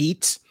 2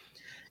 heats.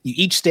 You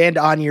each stand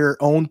on your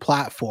own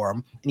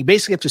platform, and you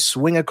basically have to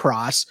swing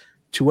across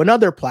to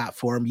another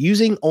platform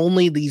using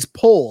only these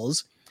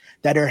poles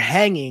that are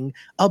hanging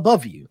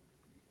above you.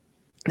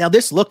 Now,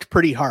 this looked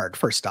pretty hard,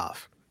 first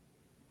off,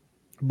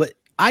 but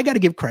I got to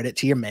give credit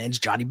to your man's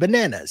Johnny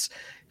Bananas,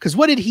 because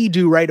what did he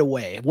do right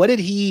away?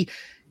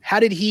 How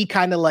did he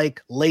kind of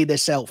like lay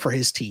this out for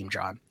his team,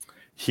 John?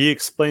 He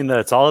explained that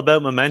it's all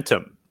about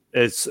momentum.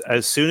 It's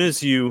as soon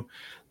as you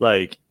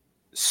like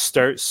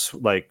starts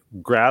like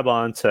grab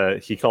onto,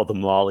 he called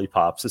them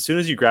lollipops. As soon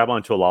as you grab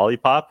onto a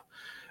lollipop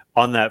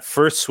on that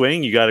first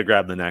swing, you got to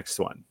grab the next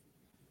one.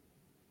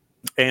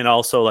 And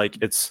also, like,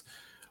 it's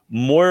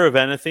more of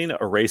anything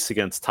a race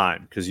against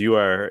time, because you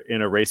are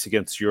in a race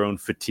against your own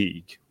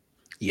fatigue.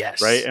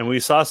 Yes. Right. And we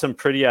saw some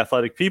pretty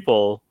athletic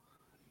people,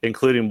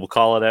 including, we'll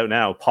call it out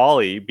now,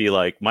 Paulie, be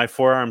like, my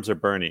forearms are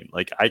burning.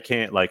 Like, I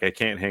can't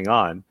hang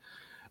on.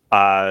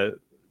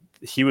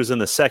 He was in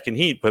the second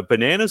heat, but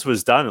Bananas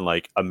was done in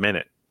like a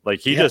minute. Like,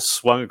 he just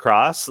swung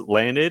across,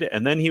 landed,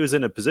 and then he was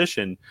in a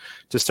position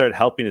to start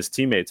helping his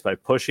teammates by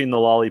pushing the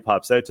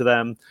lollipops out to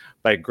them,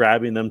 by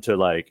grabbing them to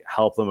like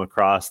help them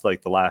across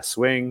like the last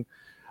swing.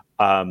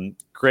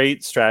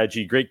 Great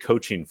strategy, great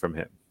coaching from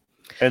him.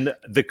 And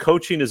the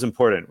coaching is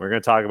important. We're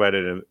going to talk about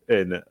it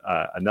in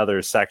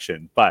another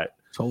section, but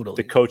totally,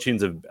 the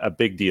coaching's a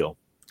big deal.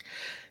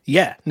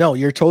 Yeah, no,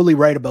 you're totally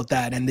right about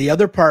that. And the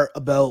other part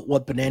about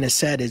what Banana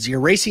said is you're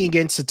racing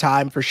against the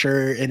time for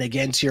sure and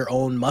against your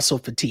own muscle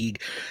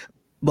fatigue.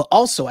 But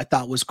also, I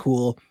thought was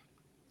cool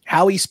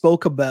how he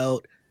spoke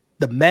about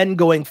the men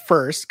going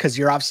first, because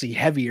you're obviously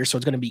heavier, so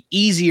it's going to be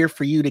easier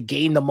for you to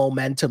gain the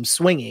momentum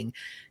swinging.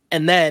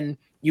 And then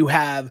you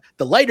have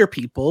the lighter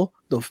people,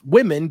 the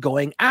women,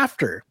 going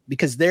after,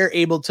 because they're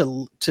able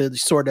to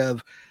sort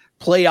of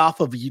play off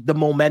of the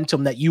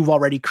momentum that you've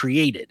already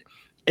created.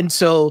 And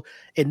so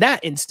in that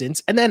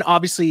instance, and then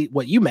obviously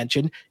what you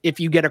mentioned, if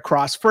you get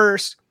across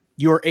first,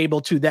 you're able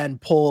to then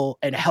pull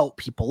and help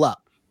people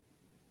up.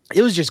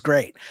 It was just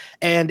great.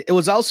 And it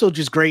was also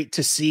just great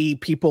to see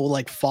people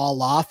like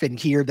fall off and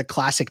hear the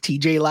classic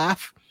TJ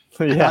laugh.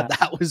 I thought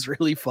that was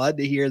really fun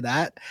to hear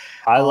that.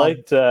 I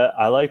liked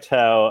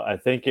how, I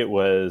think it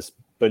was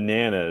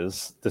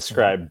Bananas,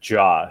 described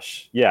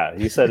Josh. Yeah,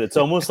 he said it's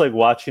almost like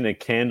watching a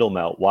candle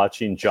melt,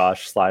 watching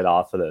Josh slide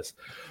off of this.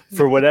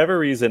 For whatever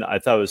reason, I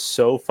thought it was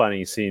so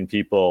funny seeing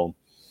people,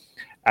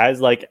 as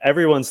like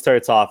everyone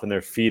starts off and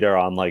their feet are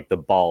on like the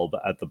bulb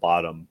at the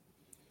bottom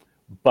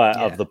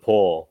of the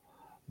pole.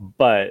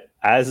 But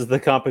as the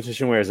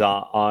competition wears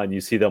on,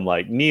 you see them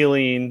like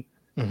kneeling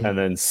and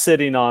then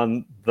sitting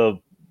on the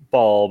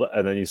bulb,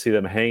 and then you see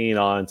them hanging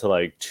on to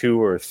like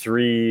 2 or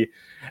 3.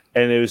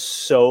 And it was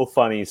so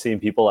funny seeing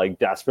people like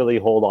desperately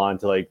hold on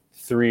to like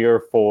 3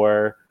 or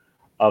 4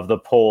 of the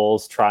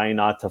poles, trying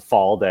not to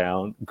fall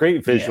down.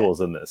 Great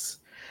visuals in this.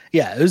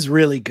 Yeah, it was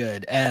really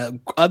good.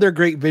 Other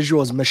great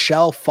visuals,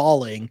 Michelle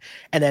falling,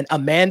 and then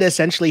Amanda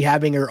essentially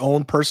having her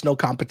own personal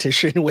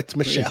competition with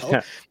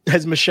Michelle,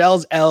 as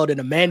Michelle's out and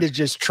Amanda's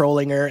just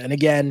trolling her. And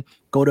again,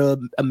 go to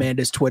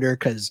Amanda's Twitter,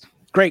 because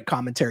great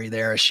commentary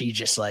there. She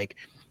just like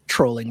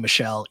trolling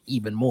Michelle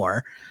even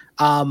more.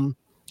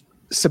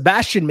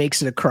 Sebastian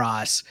makes it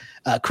across.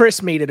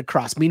 Chris made it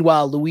across.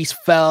 Meanwhile, Luis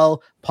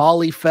fell.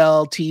 Paulie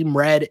fell. Team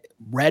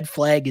Red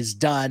flag is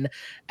done,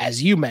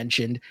 as you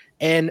mentioned.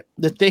 And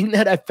the thing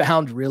that I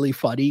found really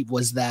funny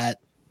was that,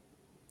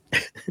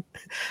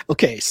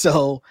 okay,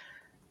 so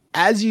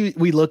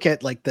we look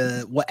at like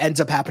what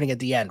ends up happening at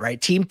the end, right?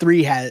 Team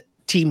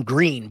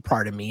Green,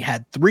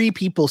 had 3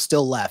 people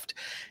still left.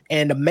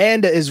 And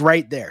Amanda is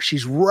right there.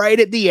 She's right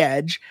at the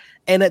edge.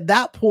 And at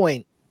that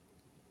point,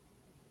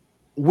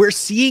 we're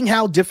seeing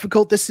how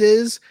difficult this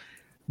is,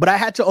 but I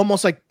had to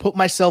almost like put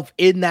myself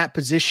in that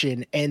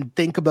position and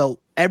think about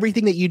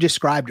everything that you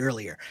described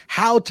earlier,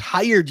 how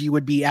tired you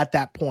would be at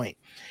that point.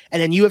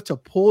 And then you have to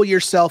pull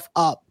yourself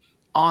up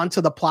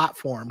onto the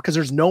platform because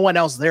there's no one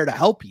else there to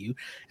help you.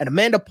 And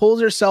Amanda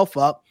pulls herself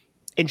up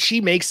and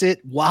she makes it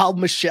while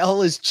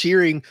Michelle is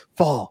cheering,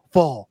 fall,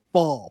 fall,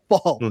 fall,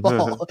 fall,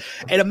 fall.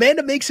 And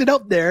Amanda makes it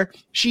up there.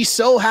 She's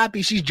so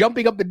happy. She's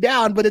jumping up and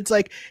down, but it's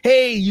like,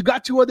 hey, you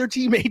got 2 other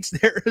teammates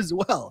there as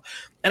well.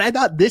 And I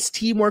thought this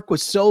teamwork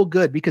was so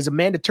good because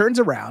Amanda turns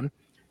around,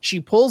 she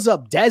pulls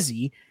up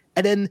Desi,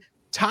 and then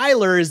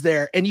Tyler is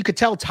there. And you could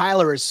tell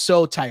Tyler is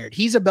so tired.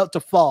 He's about to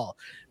fall,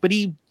 but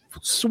he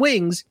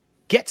swings,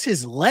 gets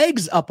his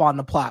legs up on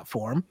the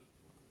platform.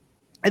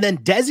 And then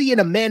Desi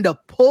and Amanda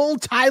pull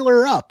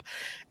Tyler up.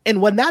 And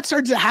when that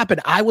started to happen,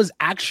 I was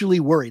actually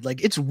worried.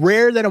 Like, it's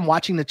rare that I'm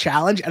watching the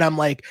challenge and I'm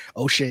like,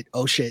 oh shit,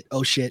 oh shit,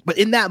 oh shit. But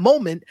in that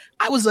moment,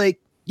 I was like,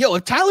 yo,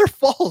 if Tyler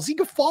falls, he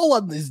could fall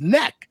on his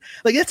neck.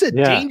 Like, that's a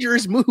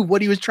dangerous move,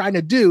 what he was trying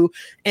to do.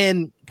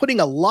 And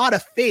putting a lot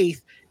of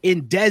faith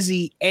in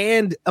Desi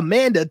and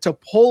Amanda to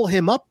pull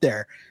him up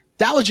there.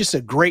 That was just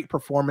a great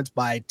performance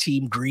by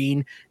Team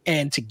Green.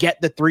 And to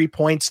get the 3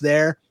 points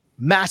there,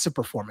 massive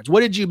performance. What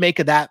did you make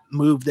of that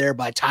move there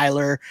by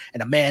Tyler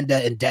and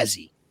Amanda and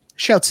Desi?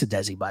 Shouts to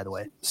Desi, by the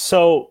way.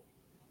 So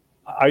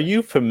are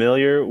you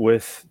familiar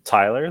with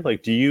Tyler?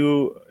 Like, do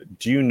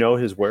you know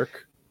his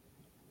work?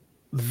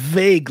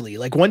 Vaguely.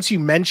 Like, once you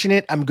mention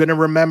it, I'm going to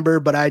remember,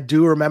 but I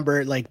do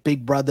remember like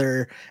Big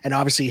Brother and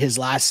obviously his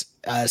last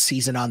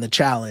season on the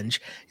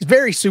challenge. He's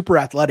very super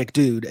athletic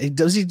dude.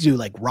 Does he do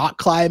like rock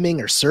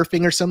climbing or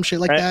surfing or some shit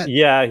like that?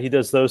 Yeah, he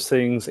does those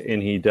things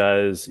and he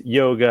does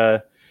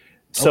yoga.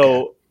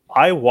 So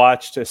I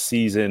watched a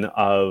season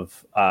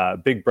of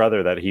Big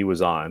Brother that he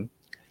was on.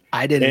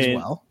 I did as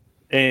well.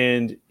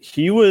 And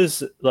he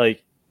was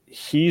like,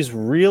 he's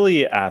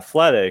really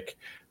athletic.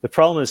 The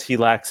problem is he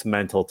lacks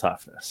mental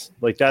toughness.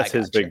 Like that's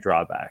his big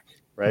drawback,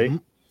 right?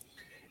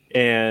 Mm-hmm.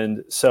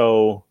 And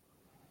so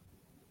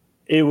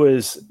it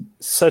was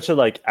such a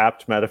like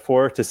apt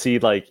metaphor to see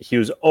like he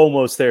was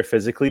almost there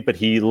physically, but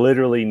he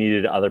literally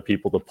needed other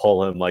people to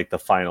pull him like the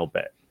final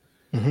bit,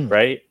 mm-hmm.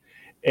 right?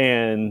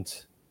 And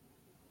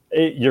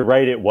you're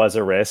right, it was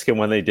a risk. And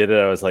when they did it,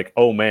 I was like,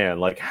 oh man,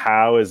 like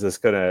how is this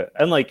gonna?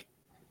 And like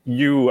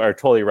you are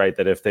totally right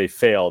that if they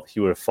failed, he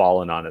would have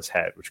fallen on his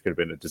head, which could have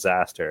been a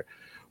disaster.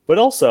 But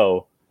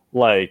also,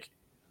 like,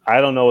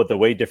 I don't know what the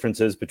weight difference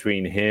is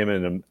between him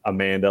and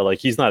Amanda. Like,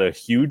 he's not a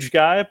huge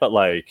guy, but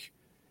like,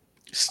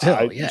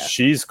 still,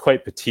 she's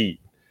quite petite.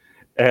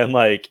 And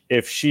like,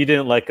 if she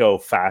didn't let go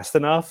fast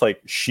enough,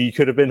 like, she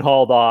could have been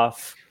hauled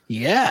off.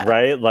 Yeah.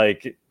 Right?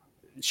 Like,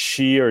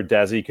 she or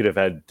Desi could have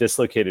had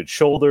dislocated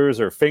shoulders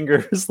or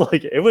fingers.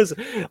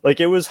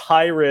 it was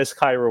high risk,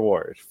 high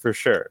reward for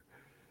sure.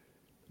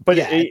 But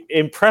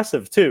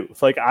impressive too.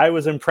 Like I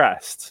was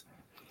impressed.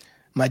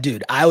 My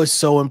dude, I was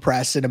so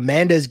impressed. And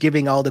Amanda's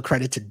giving all the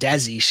credit to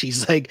Desi.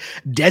 She's like,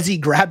 Desi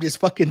grabbed his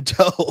fucking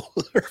toe.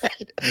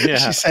 Right? Yeah.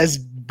 She says,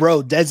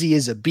 bro, Desi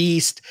is a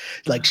beast.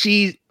 Like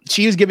she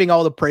was giving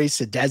all the praise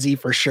to Desi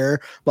for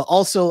sure. But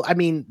also, I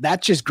mean,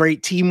 that's just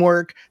great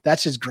teamwork.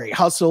 That's just great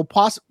hustle.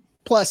 Plus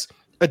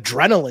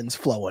adrenaline's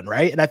flowing,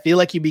 right? And I feel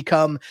like you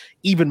become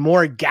even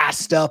more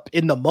gassed up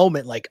in the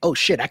moment, like, oh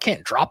shit, I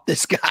can't drop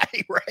this guy,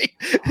 right?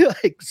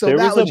 Like, so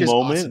that was just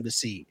awesome to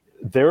see.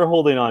 They were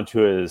holding on to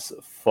his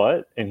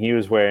foot, and he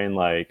was wearing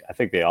like, I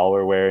think they all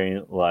were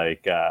wearing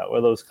like, what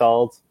are those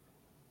called?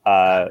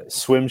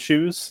 Swim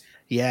shoes.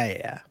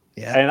 Yeah.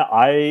 And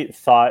I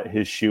thought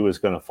his shoe was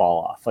going to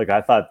fall off. Like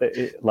I thought that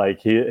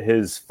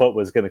his foot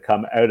was going to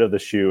come out of the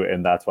shoe,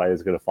 and that's why he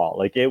was going to fall.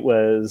 Like it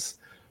was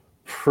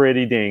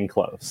pretty dang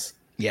close.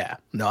 Yeah,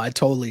 no, I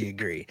totally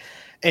agree.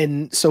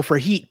 And so for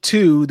Heat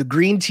 2, the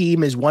green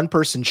team is one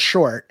person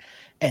short,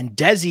 and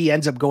Desi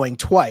ends up going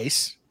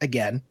twice.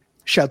 Again,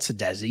 shouts to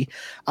Desi.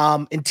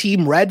 And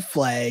Team Red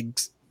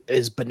Flags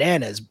is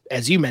Bananas.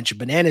 As you mentioned,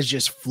 Bananas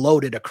just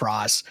floated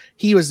across.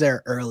 He was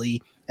there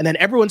early. And then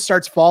everyone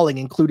starts falling,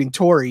 including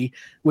Tori,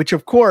 which,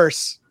 of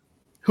course,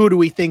 who do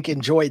we think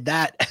enjoyed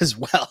that as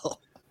well?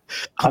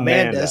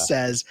 Amanda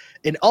says,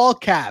 in all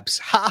caps,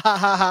 ha, ha,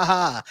 ha, ha,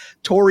 ha,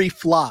 Tori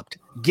flopped.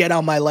 Get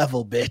on my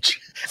level, bitch.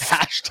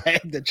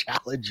 Hashtag the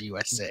challenge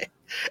USA.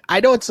 I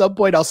know at some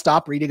point I'll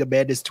stop reading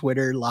Amanda's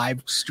Twitter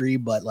live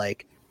stream, but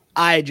like,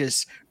 I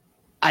just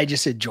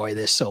enjoy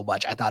this so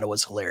much. I thought it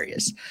was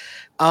hilarious.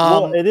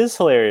 Well, it is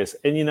hilarious.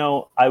 And, you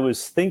know, I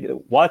was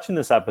watching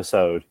this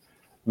episode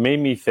made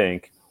me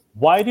think,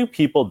 why do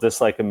people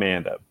dislike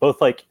Amanda,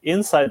 both like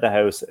inside the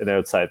house and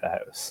outside the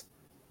house?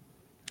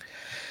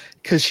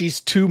 Because she's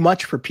too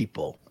much for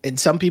people, and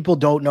some people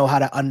don't know how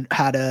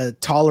to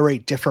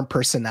tolerate different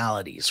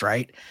personalities,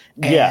 right?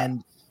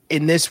 And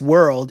in this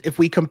world, if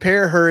we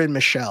compare her and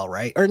Michelle,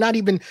 right, or not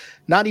even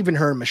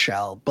her and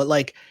Michelle, but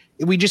like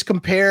if we just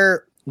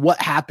compare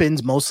what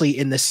happens mostly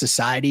in this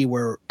society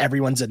where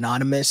everyone's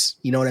anonymous,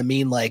 you know what I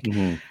mean? Like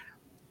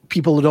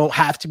people don't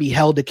have to be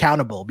held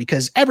accountable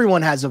because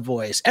everyone has a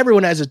voice,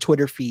 everyone has a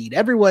Twitter feed,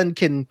 everyone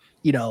can,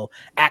 you know,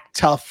 act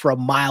tough from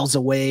miles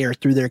away or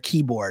through their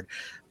keyboard.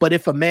 But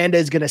if Amanda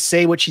is going to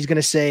say what she's going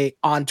to say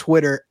on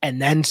Twitter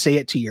and then say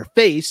it to your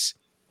face,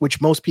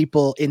 which most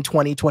people in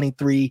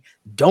 2023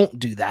 don't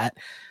do that,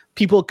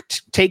 people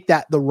take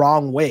that the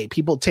wrong way.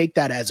 People take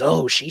that as,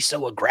 oh, she's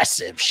so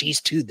aggressive.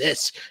 She's too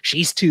this,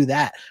 she's too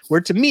that.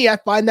 Where to me, I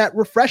find that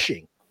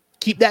refreshing.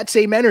 Keep that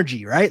same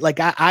energy, right?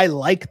 Like I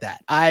like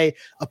that. I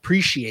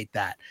appreciate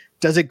that.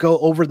 Does it go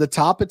over the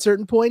top at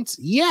certain points?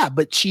 Yeah,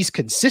 but she's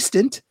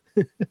consistent.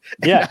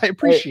 Yeah, I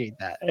appreciate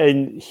that.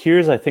 And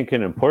here's, I think,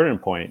 an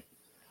important point.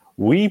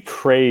 We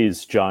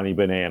praise Johnny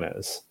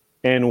Bananas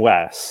and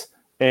Wes,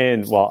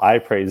 and well, I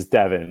praise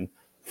Devin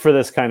for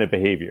this kind of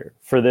behavior,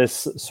 for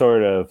this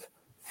sort of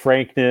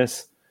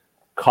frankness,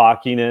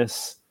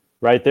 cockiness,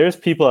 right? There's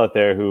people out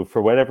there who,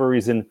 for whatever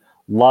reason,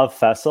 love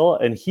Fessel,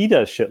 and he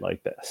does shit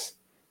like this.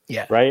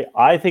 Yeah. Right?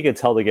 I think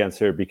it's held against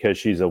her because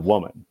she's a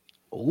woman.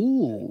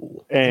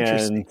 Ooh.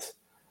 And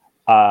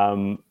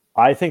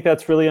I think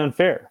that's really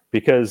unfair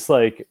because,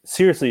 like,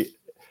 seriously,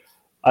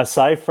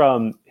 aside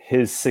from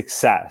his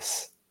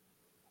success,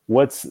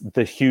 what's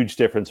the huge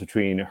difference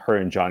between her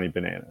and Johnny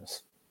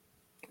Bananas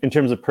in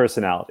terms of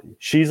personality?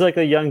 She's like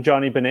a young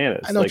Johnny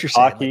Bananas. I know like what you're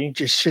cocky. saying. Like,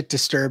 just shit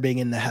disturbing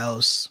in the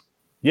house.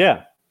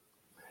 Yeah.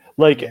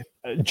 Like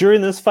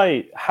during this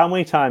fight, how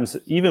many times,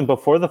 even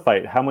before the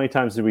fight, how many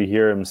times did we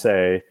hear him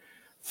say,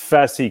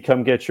 Fessy,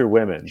 come get your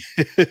women?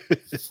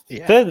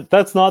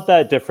 That's not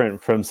that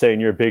different from saying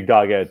you're a big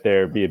dog out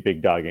there, be a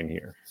big dog in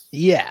here.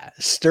 Yeah,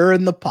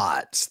 stirring the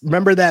pots.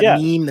 Remember that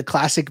meme, the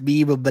classic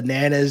meme of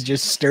Bananas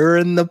just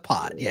stirring the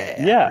pot?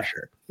 Yeah, for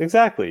sure.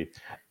 Exactly.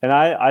 And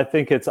I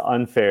think it's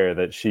unfair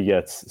that she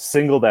gets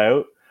singled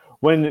out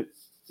when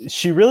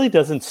she really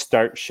doesn't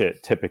start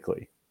shit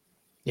typically.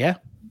 Yeah,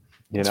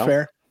 it's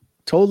fair.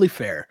 Totally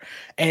fair.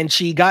 And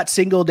she got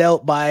singled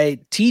out by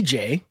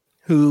TJ,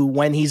 who,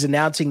 when he's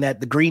announcing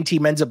that the green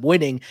team ends up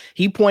winning,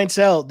 he points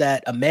out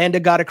that Amanda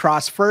got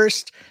across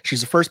first.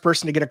 She's the first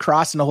person to get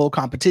across in the whole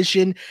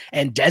competition,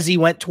 and Desi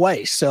went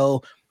twice.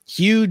 So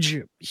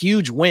huge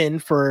win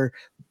for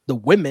the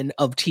women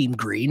of Team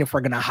Green, if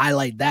we're going to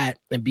highlight that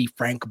and be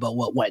frank about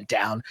what went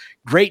down.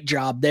 Great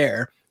job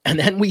there. And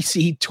then we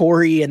see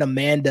Tori and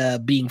Amanda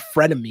being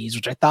frenemies,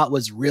 which I thought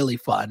was really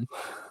fun.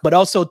 But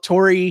also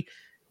Tori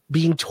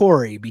being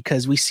Tori,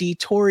 because we see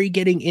Tori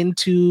getting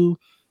into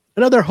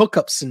another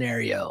hookup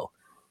scenario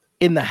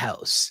in the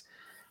house.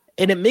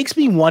 And it makes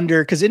me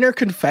wonder, because in her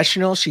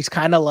confessional, she's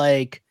kind of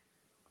like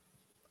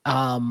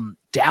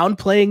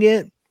downplaying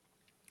it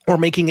or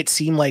making it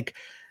seem like,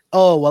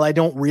 oh, well, I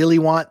don't really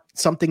want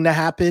something to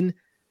happen.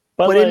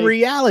 But like, in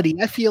reality,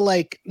 I feel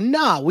like,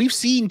 nah, we've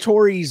seen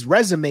Tori's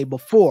resume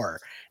before.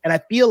 And I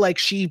feel like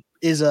she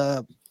is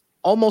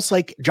almost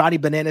like Johnny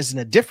Bananas in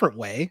a different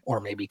way, or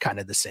maybe kind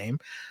of the same,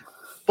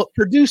 but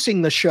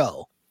producing the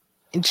show.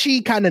 And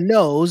she kind of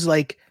knows,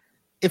 like,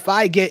 if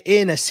I get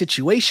in a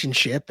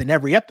situationship in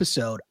every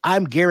episode,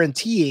 I'm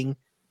guaranteeing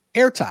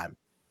airtime.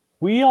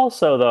 We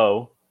also,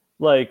 though,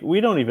 like,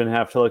 we don't even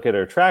have to look at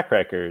her track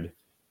record.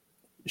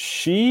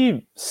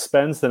 She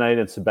spends the night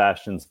in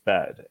Sebastian's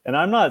bed. And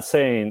I'm not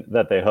saying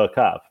that they hook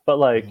up, but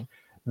like,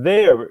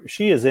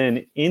 she is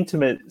in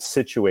intimate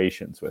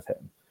situations with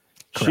him.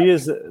 Correct. She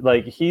is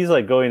like, he's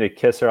like going to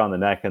kiss her on the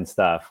neck and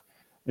stuff,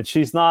 and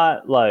she's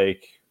not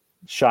like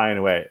shying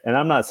away. And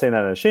I'm not saying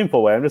that in a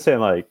shameful way. I'm just saying,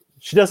 like,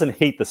 she doesn't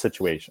hate the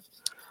situation.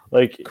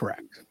 Like,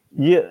 correct.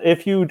 Yeah,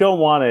 if you don't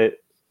want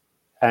it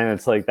and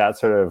it's like that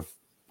sort of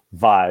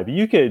vibe,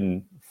 you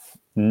can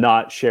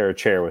not share a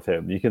chair with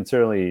him. You can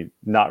certainly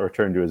not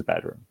return to his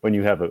bedroom when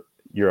you have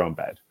your own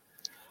bed.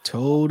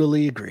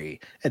 Totally agree.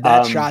 And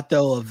that shot,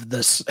 though, of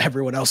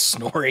everyone else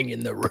snoring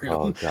in the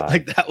room,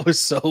 like, that was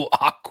so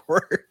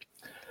awkward.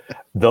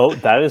 Though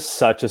that is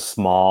such a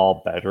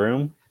small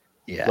bedroom.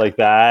 Yeah. Like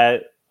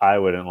that, I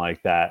wouldn't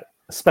like that,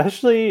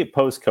 especially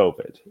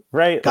post-COVID,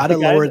 right? Got to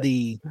lower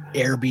the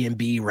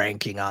Airbnb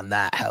ranking on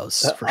that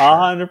house for sure.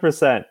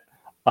 100%.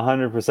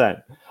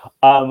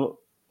 100%.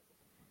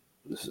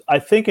 I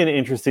think an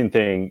interesting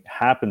thing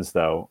happens,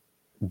 though,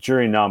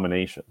 during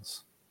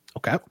nominations.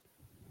 Okay.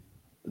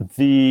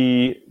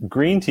 The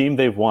green team,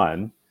 they've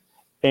won.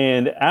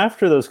 And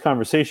after those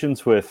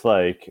conversations with,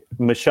 like,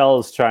 Michelle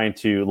is trying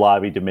to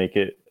lobby to make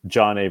it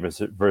John A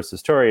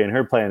versus Tori. And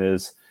her plan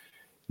is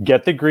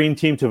get the green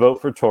team to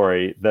vote for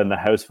Tori, then the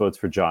house votes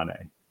for John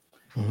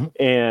A. Mm-hmm.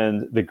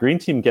 And the green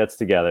team gets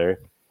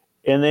together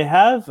and they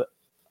have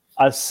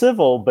a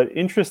civil but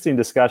interesting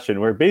discussion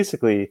where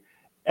basically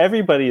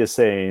everybody is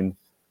saying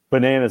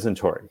Bananas and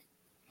Tori.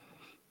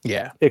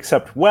 Yeah.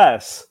 Except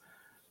Wes,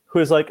 who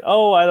is like,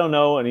 oh, I don't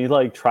know. And he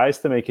like tries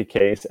to make a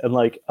case. And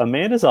like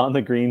Amanda's on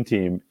the green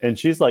team and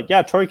she's like,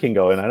 yeah, Tori can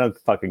go in. I don't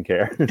fucking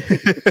care.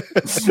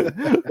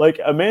 Like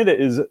Amanda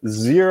is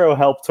zero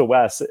help to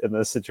Wes in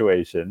this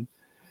situation.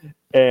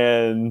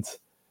 And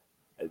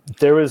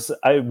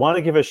I want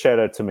to give a shout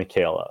out to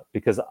Michaela,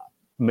 because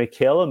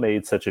Michaela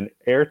made such an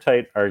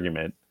airtight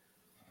argument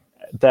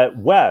that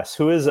Wes,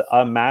 who is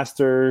a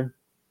master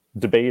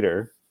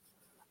debater,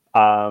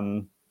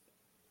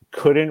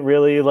 couldn't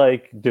really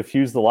like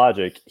diffuse the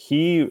logic.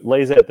 He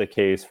lays out the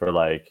case for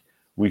like,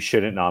 we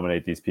shouldn't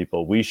nominate these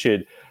people. We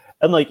should.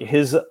 And like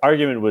his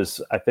argument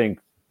was, I think,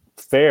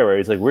 fair, where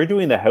he's like, we're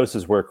doing the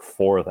house's work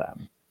for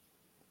them.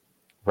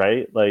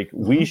 Right? Like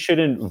we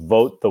shouldn't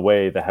vote the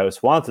way the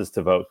house wants us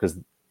to vote because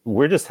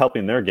we're just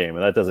helping their game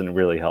and that doesn't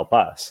really help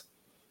us.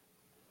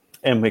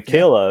 And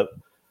Michaela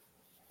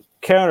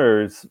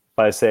counters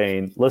by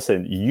saying,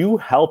 listen, you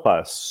help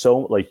us so,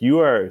 like, you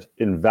are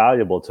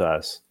invaluable to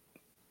us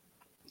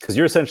because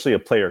you're essentially a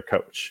player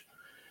coach.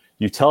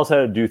 You tell us how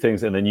to do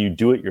things and then you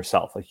do it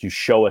yourself. Like you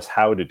show us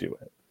how to do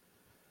it.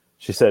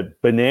 She said,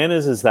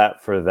 Bananas is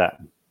that for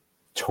them.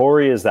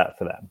 Tori is that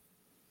for them.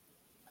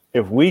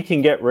 If we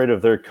can get rid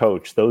of their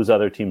coach, those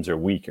other teams are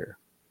weaker.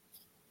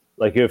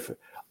 Like if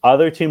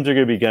other teams are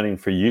going to be gunning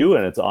for you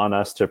and it's on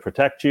us to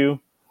protect you,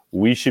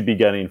 we should be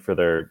gunning for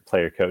their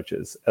player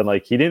coaches. And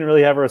like, he didn't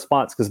really have a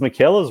response because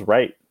Michaela's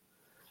right.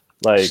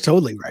 Like she's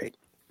totally right.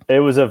 It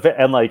was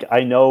and like,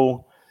 I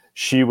know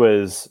she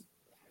was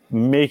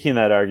making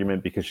that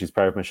argument because she's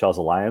part of Michelle's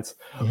alliance,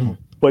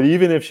 but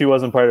even if she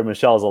wasn't part of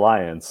Michelle's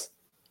alliance,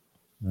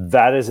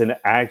 that is an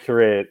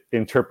accurate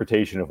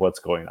interpretation of what's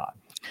going on.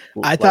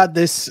 I thought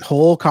this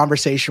whole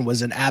conversation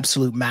was an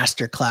absolute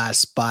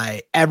masterclass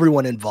by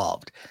everyone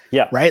involved.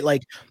 Yeah. Right.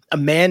 Like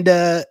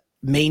Amanda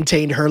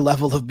maintained her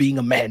level of being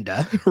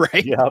Amanda,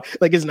 right? Yep.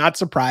 Like it's not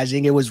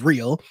surprising. It was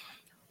real.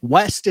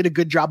 Wes did a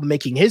good job of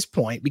making his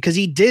point because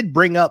he did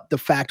bring up the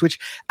fact, which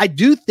I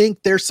do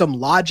think there's some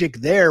logic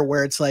there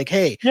where it's like,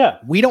 hey,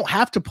 we don't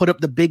have to put up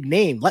the big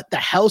name. Let the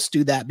house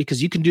do that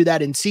because you can do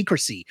that in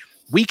secrecy.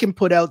 We can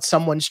put out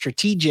someone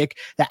strategic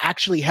that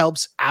actually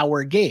helps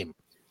our game.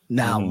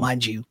 Now,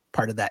 mind you,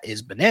 part of that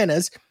is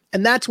Bananas.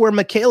 And that's where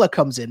Michaela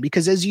comes in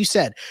because, as you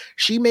said,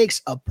 she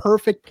makes a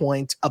perfect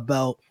point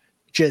about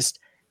just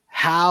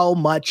how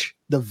much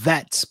the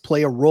vets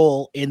play a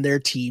role in their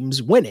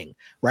teams winning,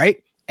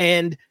 right?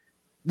 And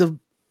the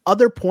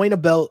other point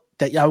about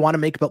that I want to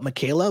make about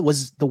Michaela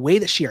was the way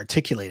that she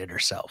articulated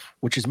herself,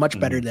 which is much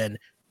better than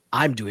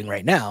I'm doing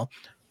right now,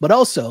 but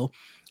also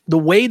the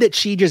way that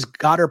she just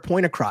got her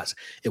point across.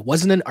 It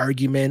wasn't an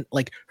argument.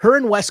 Like, her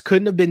and Wes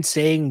couldn't have been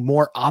saying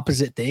more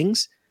opposite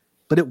things,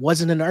 but it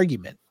wasn't an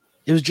argument.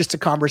 It was just a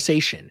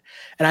conversation.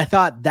 And I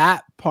thought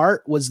that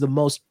part was the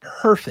most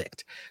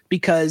perfect,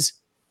 because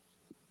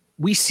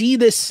we see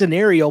this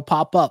scenario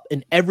pop up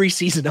in every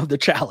season of the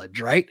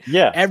challenge, right?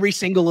 Yeah. Every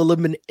single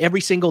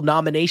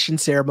nomination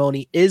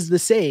ceremony is the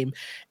same.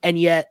 And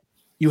yet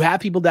you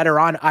have people that are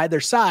on either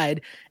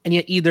side, and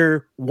yet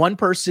either one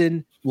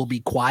person will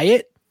be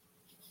quiet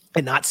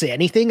and not say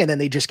anything, and then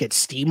they just get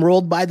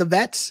steamrolled by the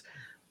vets,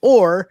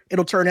 or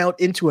it'll turn out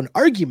into an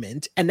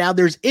argument, and now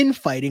there's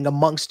infighting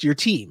amongst your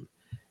team.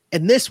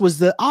 And this was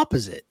the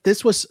opposite.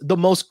 This was the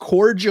most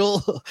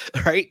cordial,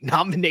 right,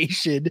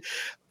 nomination,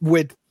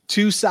 with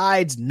two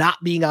sides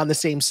not being on the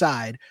same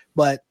side.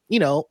 But, you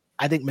know,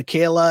 I think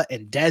Michaela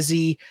and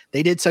Desi,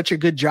 they did such a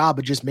good job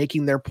of just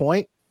making their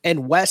point.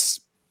 And Wes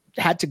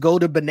had to go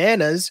to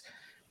Bananas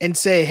and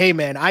say, hey,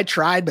 man, I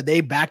tried, but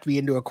they backed me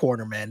into a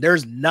corner, man.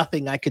 There's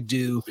nothing I could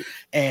do.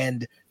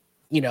 And,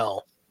 you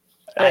know,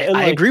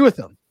 I agree with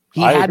him.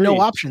 He had no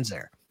options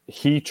there.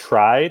 He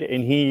tried,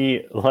 and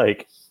he,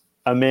 like,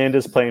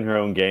 Amanda's playing her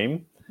own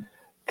game,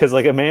 because,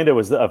 like, Amanda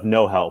was of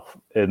no help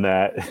in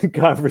that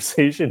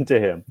conversation to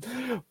him.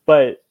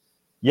 But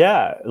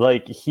yeah,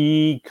 like,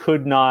 he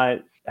could not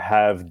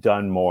have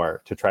done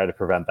more to try to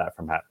prevent that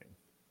from happening.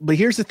 But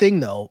here's the thing,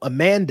 though,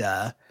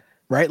 Amanda,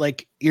 right?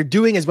 Like, you're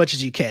doing as much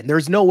as you can.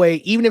 There's no way,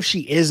 even if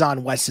she is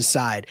on Wes's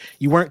side,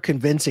 you weren't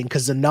convincing,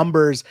 because the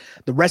numbers,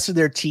 the rest of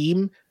their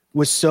team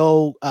was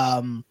so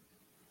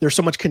there's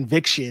so much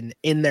conviction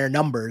in their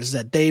numbers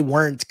that they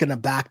weren't going to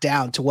back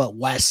down to what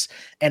Wes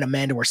and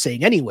Amanda were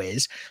saying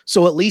anyways.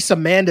 So at least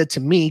Amanda, to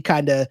me,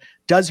 kind of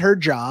does her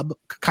job,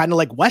 kind of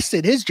like Wes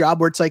did his job,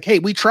 where it's like, hey,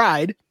 we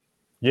tried.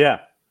 Yeah.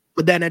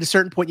 But then at a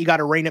certain point, you got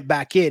to rein it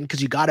back in,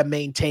 because you got to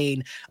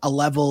maintain a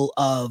level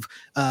of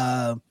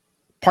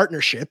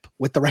partnership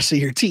with the rest of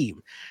your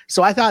team.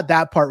 So I thought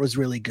that part was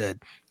really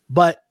good.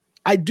 But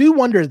I do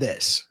wonder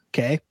this,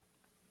 okay?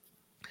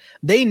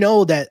 They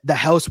know that the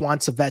house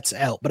wants the vets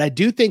out, but I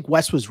do think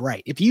Wes was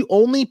right. If you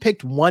only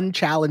picked one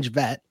challenge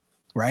vet,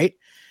 right,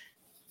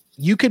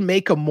 you can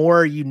make a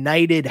more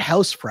united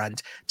house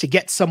front to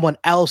get someone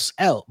else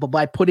out. But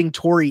by putting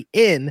Tori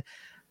in,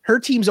 her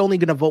team's only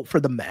going to vote for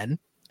the men.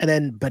 And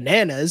then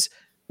Bananas,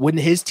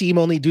 wouldn't his team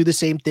only do the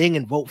same thing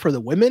and vote for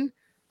the women?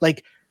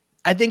 Like,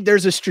 I think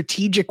there's a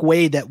strategic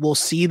way that we'll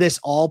see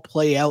this all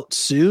play out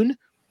soon,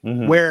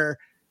 where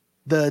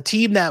the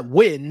team that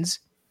wins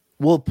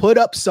will put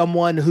up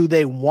someone who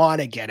they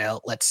want to get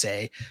out, let's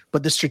say.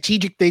 But the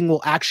strategic thing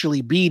will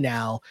actually be,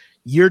 now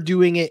you're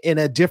doing it in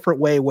a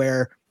different way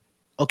where,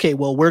 okay,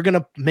 well, we're going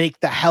to make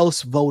the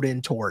house vote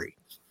in Tori.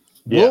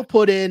 Yeah. We'll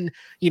put in,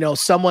 you know,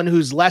 someone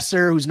who's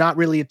lesser, who's not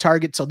really a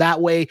target. So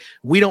that way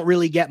we don't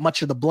really get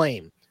much of the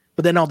blame.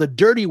 But then all the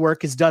dirty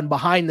work is done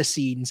behind the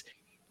scenes,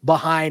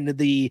 behind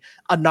the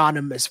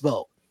anonymous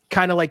vote,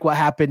 kind of like what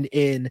happened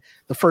in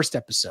the first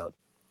episode.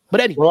 But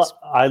anyways, well,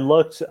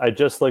 I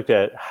just looked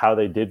at how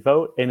they did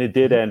vote, and it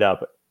did end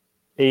up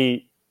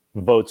 8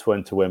 votes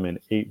went to women,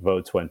 8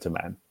 votes went to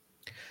men.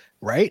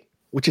 Right?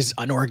 Which is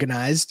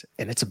unorganized,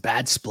 and it's a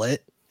bad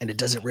split, and it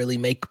doesn't really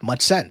make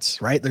much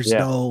sense, right? There's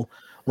no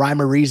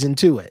rhyme or reason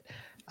to it.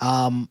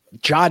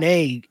 John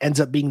A ends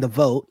up being the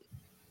vote,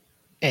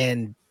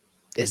 and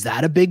is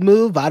that a big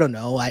move? I don't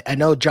know. I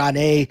know John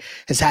A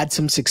has had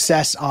some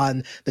success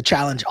on the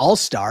Challenge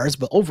All-Stars,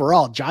 but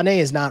overall, John A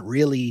is not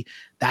really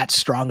that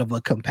strong of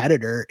a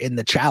competitor in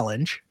the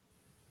challenge.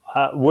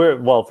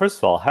 Well, first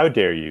of all, how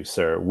dare you,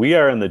 sir? We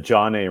are in the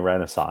John A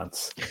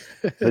Renaissance,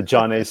 the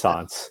John A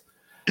Sance.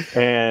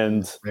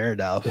 And fair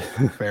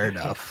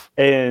enough.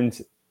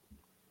 And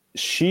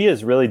she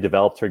has really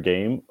developed her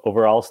game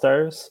over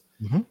All-Stars.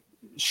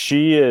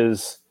 She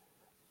is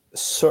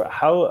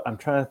I'm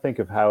trying to think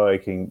of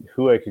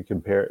who I could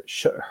compare.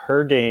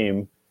 Her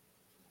game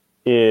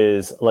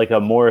is like a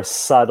more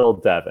subtle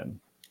Devin.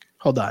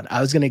 Hold on.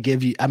 I'm going to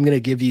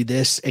give you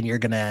this, and you're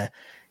going to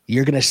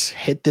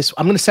hit this.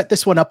 I'm going to set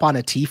this one up on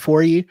a tee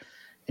for you,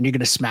 and you're going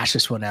to smash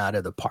this one out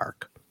of the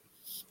park.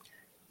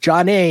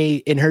 John A,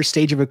 in her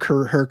stage of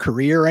her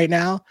career right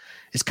now,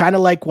 is kind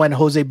of like when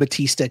Jose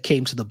Bautista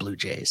came to the Blue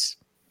Jays,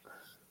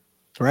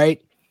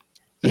 right?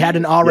 You had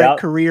an all right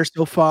career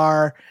so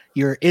far.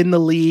 You're in the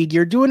league.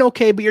 You're doing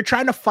okay, but you're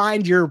trying to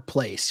find your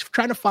place,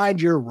 trying to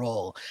find your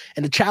role.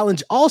 And the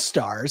Challenge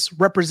All-Stars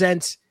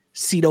represents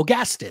Cito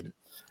Gaston,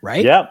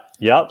 right?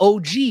 Yep.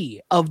 OG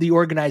of the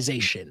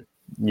organization.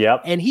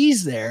 Yep. And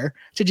he's there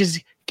to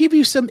just give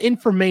you some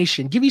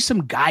information, give you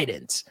some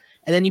guidance.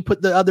 And then you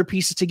put the other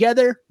pieces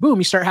together, boom,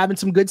 you start having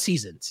some good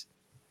seasons.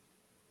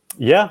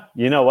 Yeah,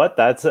 you know what?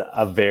 That's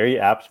a very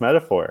apt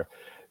metaphor.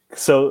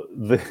 So,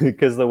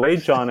 because the way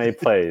John A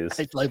plays...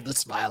 I love the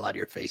smile on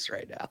your face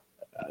right now.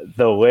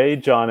 The way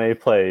John A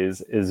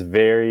plays is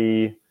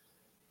very...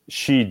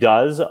 she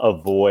does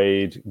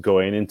avoid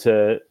going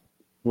into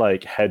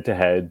like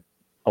head-to-head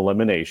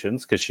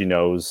eliminations because she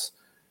knows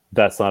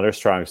that's not her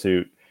strong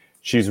suit.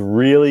 She's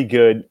really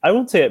good, I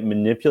won't say at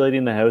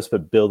manipulating the house,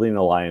 but building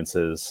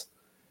alliances,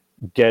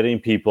 getting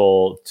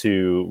people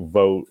to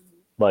vote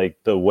like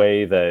the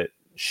way that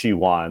she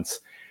wants,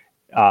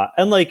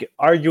 and like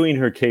arguing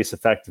her case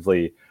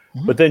effectively.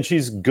 But then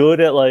she's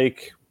good at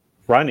like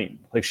running,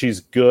 like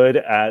she's good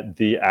at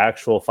the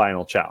actual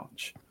final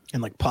challenge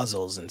and like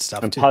puzzles and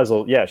stuff and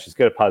too. Yeah, she's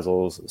good at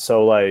puzzles.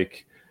 So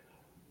like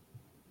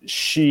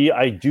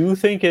I do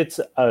think it's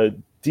a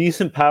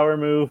decent power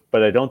move,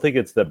 but I don't think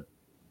it's the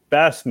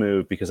best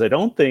move because I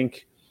don't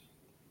think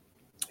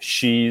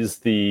she's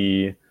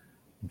the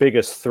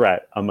biggest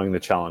threat among the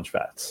challenge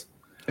vets.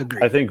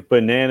 Agreed. I think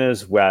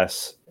Bananas,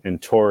 Wes,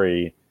 and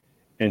Tori,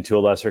 and to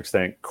a lesser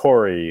extent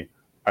Corey,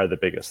 are the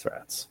biggest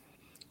threats.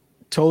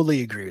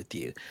 Totally agree with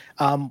you.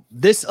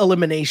 This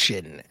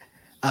elimination,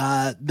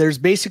 there's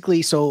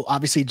basically, so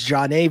obviously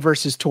John A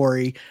versus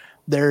Tori.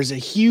 There's a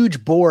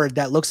huge board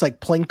that looks like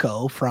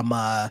Plinko from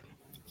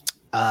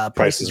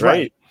Price is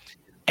Right.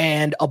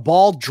 And a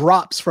ball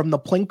drops from the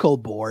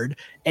Plinko board,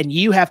 and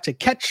you have to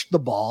catch the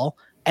ball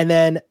and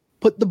then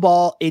put the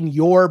ball in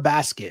your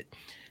basket.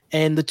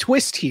 And the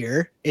twist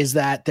here is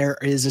that there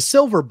is a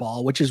silver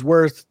ball, which is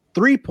worth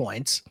 3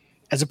 points,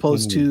 as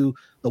opposed to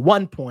the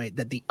 1 point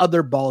that the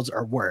other balls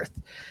are worth.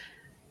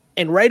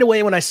 And right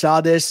away when I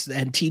saw this,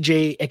 and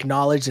TJ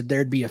acknowledged that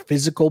there'd be a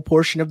physical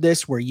portion of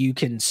this where you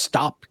can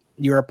stop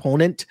your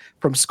opponent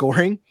from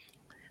scoring,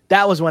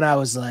 that was when I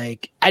was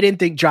like, I didn't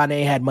think John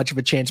A had much of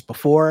a chance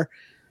before.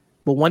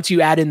 But once you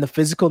add in the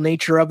physical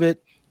nature of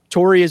it,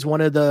 Tori is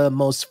one of the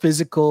most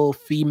physical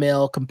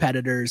female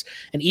competitors,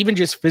 and even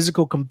just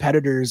physical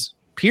competitors,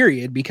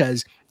 period,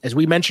 because as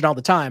we mention all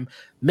the time,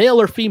 male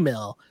or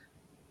female,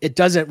 it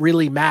doesn't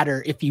really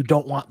matter if you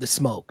don't want the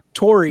smoke.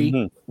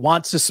 Tori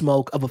wants the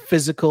smoke of a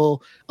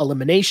physical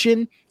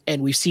elimination,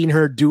 and we've seen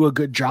her do a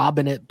good job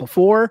in it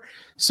before.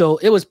 So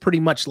it was pretty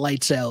much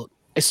lights out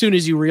as soon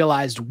as you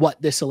realized what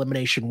this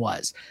elimination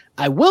was.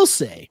 I will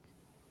say,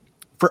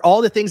 for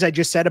all the things I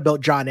just said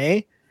about John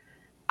A,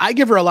 I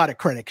give her a lot of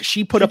credit because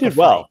she put up a fight.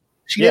 Well.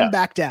 She didn't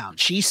back down.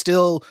 She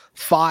still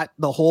fought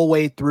the whole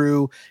way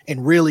through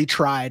and really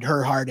tried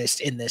her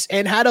hardest in this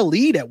and had a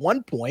lead at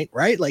one point,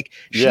 right? Like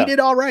she did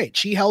all right.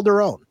 She held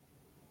her own.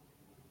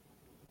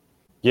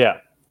 Yeah.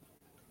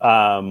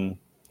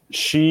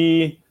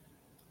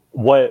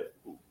 What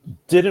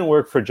didn't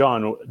work for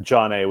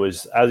John A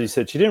was, as you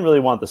said, she didn't really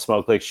want the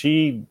smoke. Like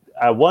she,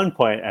 at one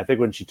point, I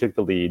think when she took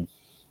the lead,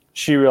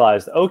 she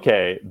realized,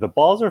 okay, the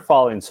balls are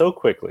falling so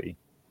quickly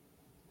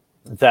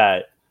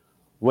that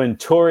when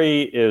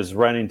Tori is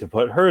running to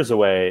put hers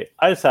away,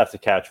 I just have to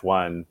catch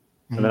one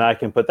and then I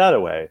can put that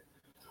away.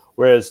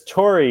 Whereas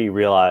Tori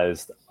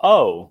realized,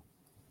 oh,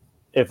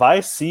 if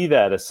I see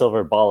that a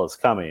silver ball is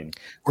coming,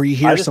 or you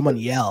hear someone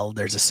yell,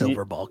 there's a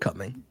silver ball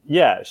coming.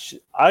 Yeah.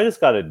 I just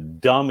got to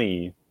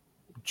dummy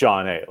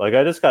John A. Like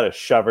I just got to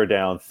shove her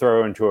down,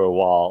 throw her into a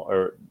wall,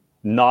 or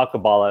knock a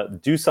ball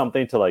out, do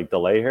something to like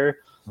delay her,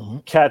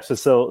 catch the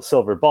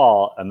silver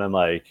ball. And then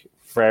like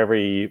for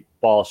every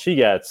ball she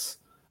gets,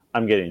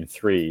 I'm getting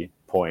 3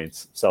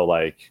 points. So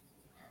like,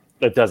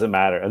 it doesn't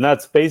matter. And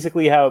that's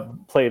basically how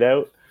it played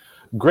out.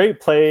 Great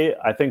play,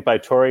 I think, by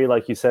Tori.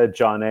 Like you said,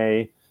 John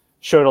A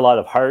showed a lot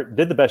of heart,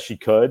 did the best she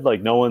could.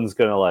 Like no one's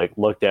going to like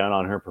look down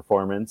on her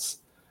performance.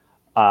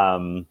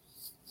 I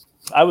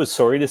was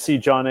sorry to see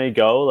John A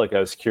go. Like I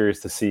was curious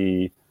to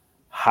see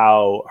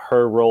how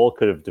her role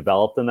could have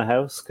developed in the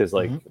house. Cause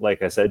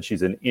like I said,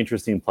 she's an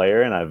interesting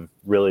player and I've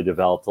really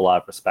developed a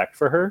lot of respect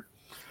for her.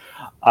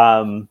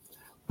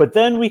 But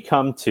then we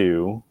come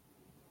to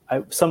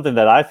something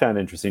that I found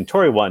interesting.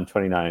 Tori won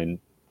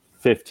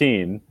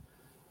 29-15.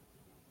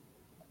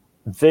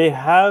 They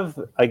have,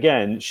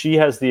 again, she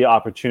has the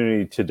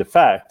opportunity to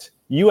defect.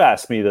 You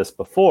asked me this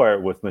before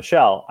with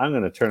Michelle. I'm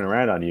going to turn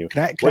around on you.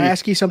 Can I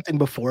ask you something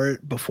before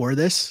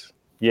this?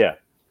 Yeah.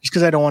 Just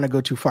because I don't want to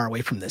go too far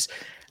away from this.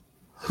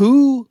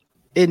 Who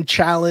in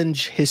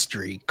challenge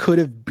history could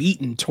have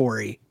beaten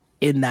Tori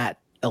in that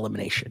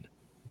elimination?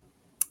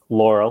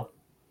 Laurel.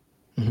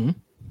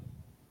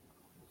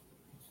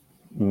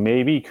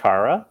 Maybe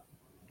Kara.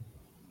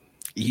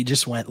 You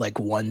just went like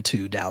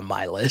 1-2 down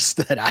my list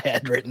that I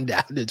had written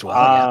down as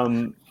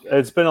well.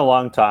 It's been a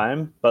long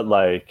time, but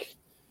like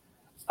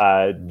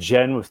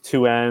Jen with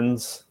 2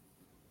 N's.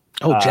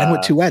 Oh, Jen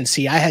with 2 N's.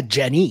 See, I had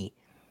Jenny.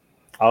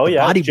 Oh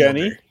yeah,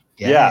 Jenny.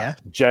 Yeah,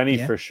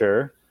 Jenny for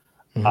sure.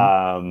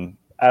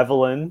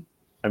 Evelyn.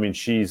 I mean,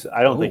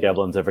 I don't think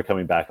Evelyn's ever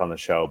coming back on the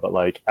show, but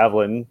like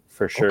Evelyn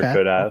for sure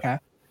could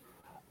have.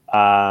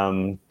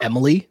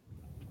 Emily.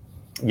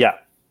 Yeah.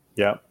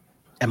 Yeah.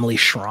 Emily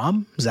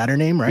Schramm, is that her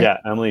name, right? Yeah,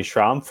 Emily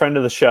Schramm, friend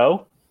of the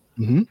show.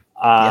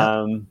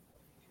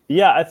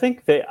 Yeah, I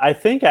think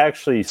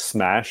actually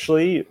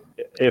Smashley,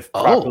 if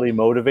properly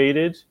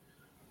motivated,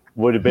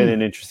 would have been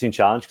an interesting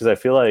challenge because I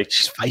feel like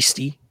she's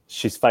feisty.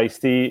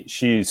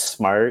 She's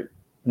smart,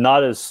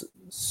 not as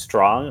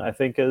strong, I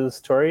think,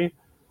 as Tori,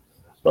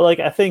 but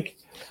like I think.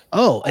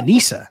 Oh,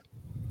 Anissa.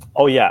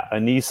 Oh yeah,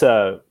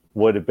 Anissa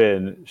would have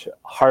been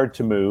hard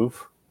to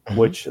move, Mhm.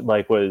 which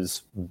like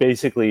was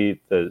basically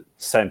the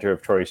center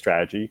of Tori's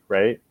strategy,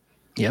 right?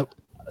 Yep.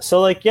 So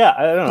like, yeah,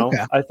 I don't know.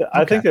 Okay.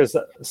 I Okay. think there's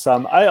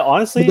some. I But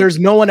honestly, there's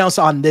no one else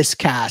on this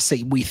cast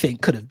that we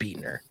think could have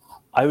beaten her.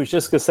 I was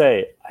just gonna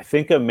say, I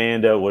think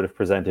Amanda would have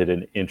presented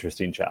an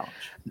interesting challenge.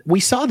 We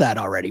saw that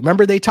already.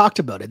 Remember, they talked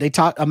about it.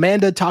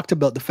 Amanda talked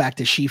about the fact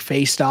that she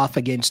faced off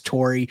against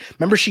Tori.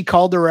 Remember, she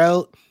called her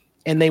out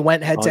and they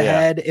went head Oh to yeah,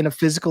 head in a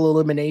physical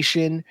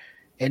elimination.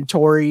 And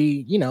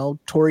Tori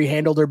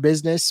handled her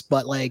business,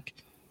 but like,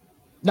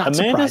 not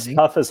Amanda's surprising.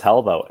 tough as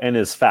hell though, and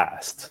is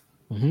fast.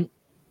 Mhm.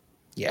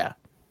 Yeah.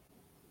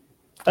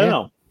 I don't Yeah.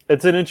 know.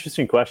 It's an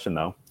interesting question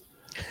though.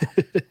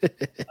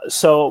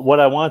 So what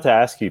I wanted to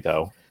ask you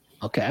though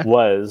Okay.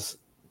 was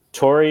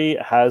Tori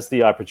has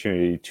the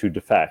opportunity to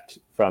defect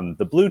from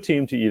the blue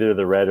team to either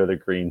the red or the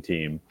green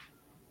team.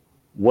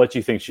 What do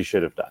you think she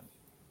should have done?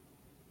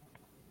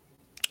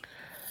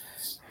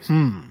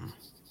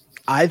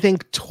 I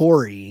think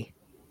Tori,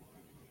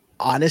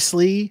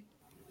 honestly,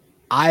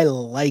 I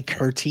like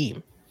her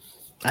team.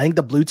 I think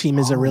the blue team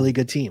is a really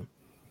good team.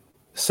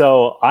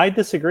 So I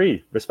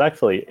disagree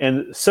respectfully,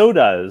 and so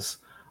does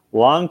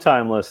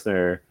longtime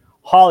listener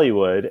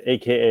Hollywood,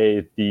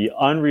 aka the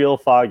Unreal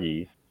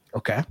Foggy,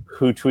 Okay.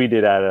 who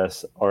tweeted at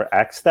us or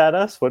X'd at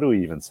us. What do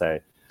we even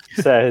say?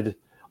 Said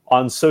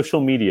on social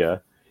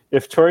media,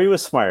 if Tori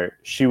was smart,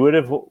 she would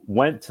have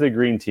went to the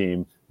green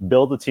team,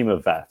 build a team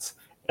of vets.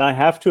 And I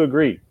have to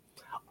agree.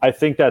 I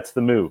think that's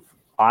the move.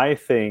 I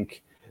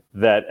think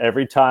that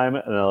every time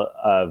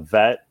a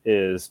vet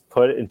is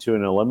put into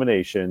an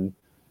elimination,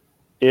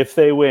 if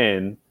they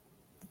win,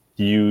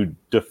 you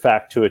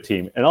defect to a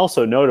team. And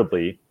also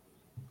notably,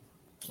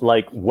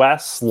 like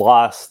Wes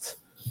lost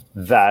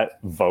that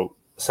vote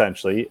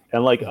essentially,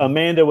 and like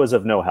Amanda was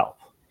of no help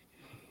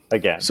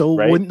again. So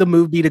right? wouldn't the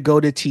move be to go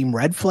to Team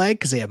Red Flag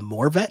because they have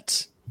more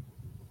vets?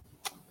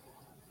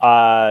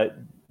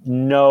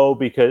 No,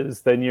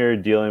 because then you're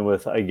dealing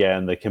with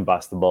again the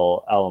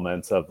combustible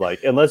elements of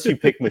like unless you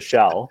pick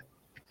Michelle,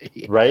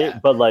 right? Yeah.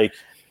 But like,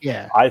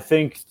 Yeah. I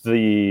think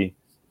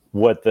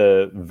what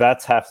the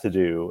vets have to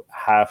do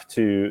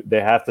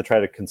they have to try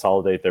to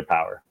consolidate their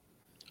power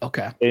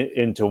Okay.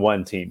 into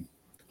one team.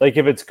 Like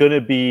if it's going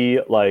to be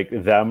like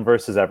them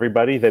versus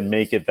everybody, then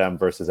make it them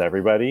versus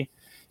everybody.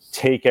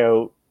 Take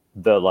out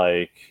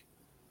the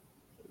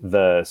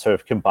sort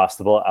of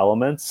combustible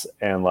elements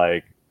and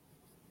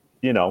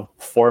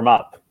form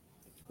up,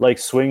 like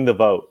swing the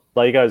vote.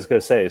 Like I was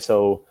going to say,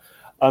 so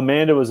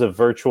Amanda was a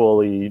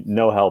virtually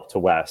no help to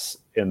Wes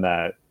in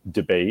that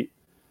debate.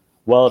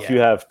 Well, if you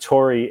have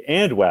Tori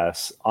and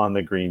Wes on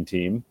the green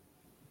team,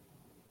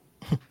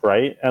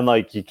 right? And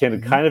like you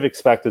can kind of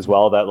expect as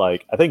well that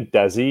like I think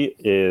Desi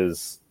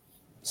is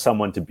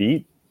someone to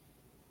beat.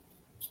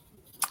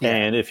 Yeah.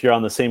 And if you're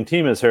on the same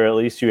team as her, at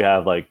least you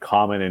have like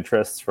common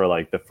interests for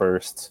like the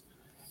first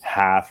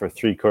half or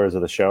 3/4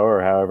 of the show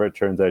or however it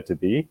turns out to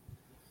be.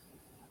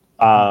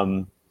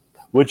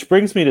 Which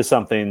brings me to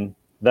something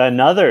that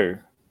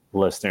another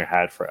listener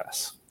had for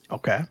us.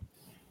 Okay.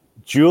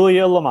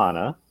 Julia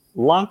Lamana,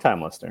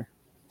 longtime listener,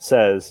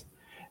 says,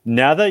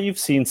 now that you've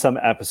seen some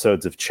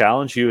episodes of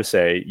Challenge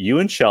USA, you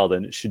and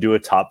Sheldon should do a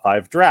top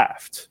 5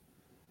 draft.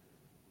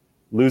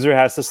 Loser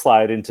has to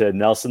slide into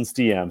Nelson's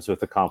DMs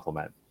with a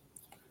compliment.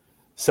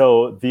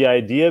 So the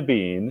idea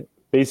being,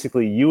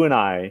 basically, you and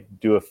I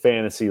do a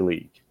fantasy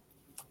league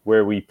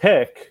where we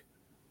pick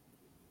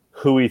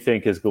who we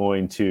think is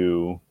going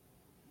to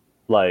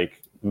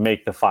like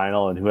make the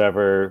final, and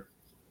whoever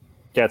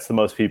gets the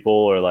most people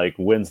or like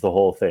wins the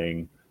whole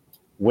thing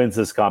wins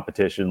this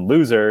competition.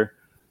 Loser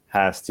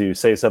has to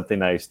say something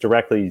nice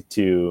directly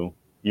to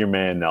your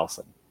man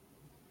Nelson.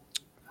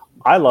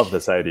 I love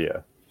this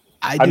idea.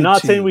 I'm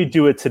not saying we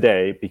do it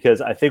today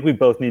because I think we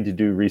both need to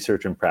do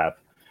research and prep.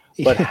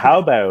 But how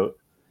about,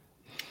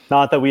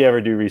 not that we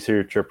ever do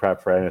research or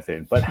prep for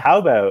anything, but how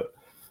about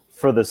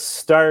for the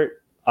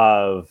start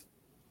of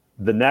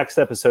the next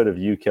episode of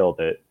You Killed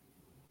It,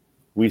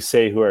 we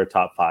say who our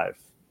top 5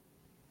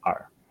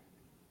 are.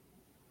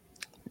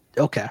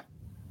 Okay.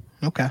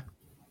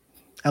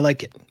 I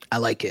like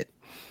it.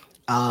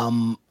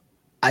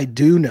 I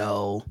do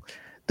know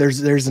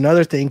there's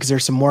another thing because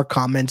there's some more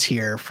comments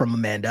here from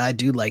Amanda. I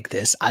do like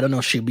this. I don't know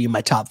if she'd be in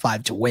my top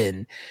 5 to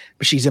win,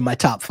 but she's in my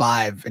top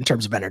 5 in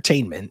terms of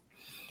entertainment.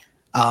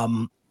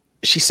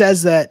 She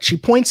says that she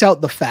points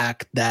out the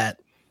fact that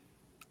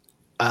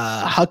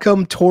how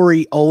come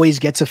Tori always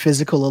gets a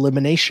physical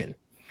elimination?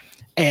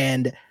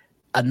 And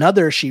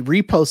she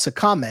reposts a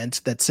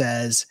comment that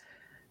says,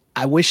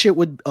 I wish it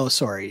would. Oh,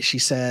 sorry. She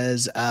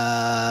says,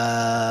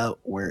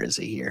 where is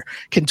it here?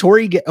 Can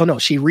Tori get,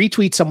 she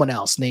retweets someone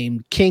else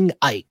named King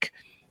Ike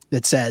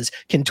that says,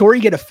 can Tori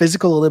get a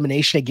physical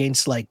elimination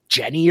against like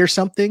Jenny or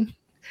something?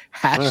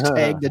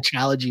 Hashtag the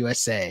Challenge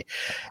USA.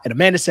 And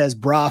Amanda says,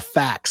 brah,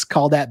 facts.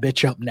 Call that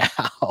bitch up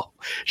now.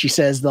 She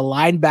says the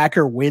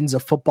linebacker wins a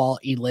football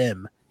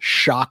elim.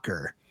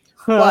 Shocker.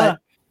 But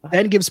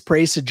then gives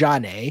praise to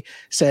John A.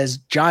 Says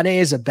John A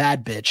is a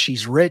bad bitch.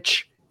 She's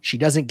rich She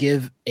doesn't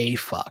give a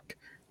fuck.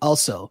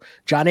 Also,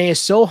 Janae is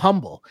so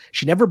humble.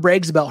 She never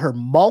brags about her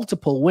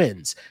multiple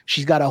wins.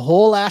 She's got a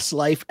whole ass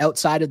life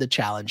outside of the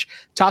challenge.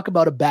 Talk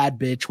about a bad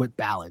bitch with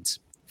balance.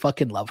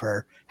 Fucking love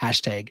her.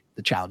 Hashtag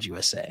the Challenge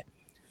USA.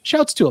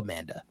 Shouts to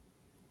Amanda.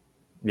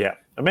 Yeah,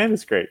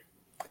 Amanda's great.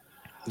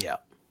 Yeah.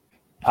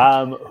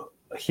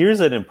 Here's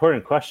an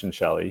important question,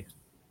 Shelly.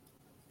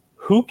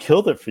 Who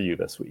killed it for you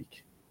this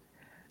week?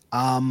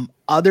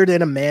 Other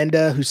than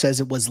Amanda, who says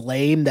it was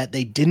lame that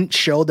they didn't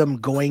show them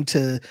going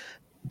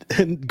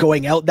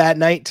out that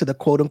night to the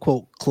quote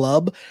unquote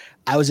club,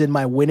 I was in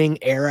my winning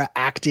era,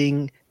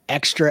 acting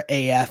extra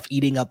AF,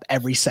 eating up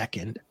every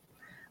second.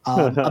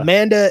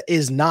 Amanda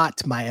is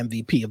not my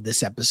MVP of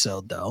this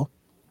episode, though.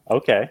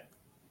 Okay.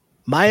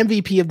 My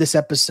MVP of this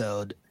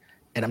episode,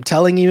 and I'm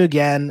telling you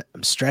again,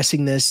 I'm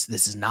stressing this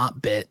is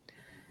not bit.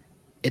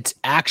 It's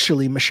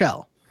actually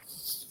Michelle.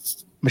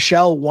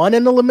 Michelle won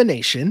an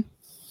elimination,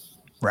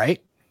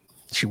 right?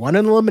 She won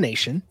an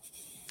elimination,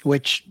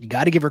 which you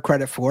got to give her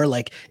credit for.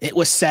 Like, it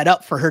was set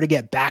up for her to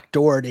get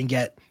backdoored and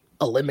get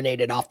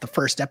eliminated off the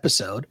first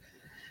episode,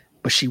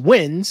 but she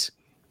wins.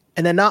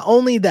 And then not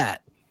only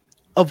that,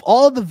 of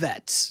all the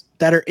vets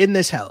that are in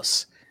this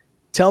house,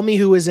 tell me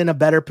who is in a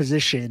better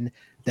position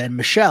than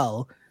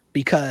Michelle,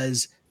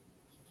 because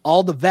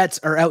all the vets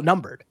are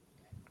outnumbered.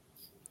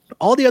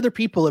 All the other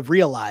people have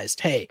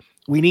realized, hey,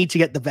 we need to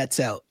get the vets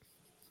out.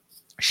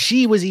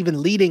 She was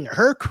even leading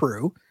her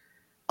crew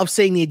of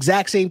saying the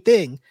exact same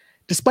thing,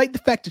 despite the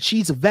fact that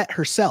she's a vet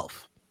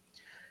herself.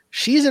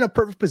 She's in a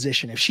perfect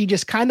position. If she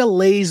just kind of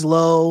lays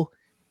low,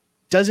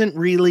 doesn't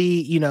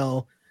really,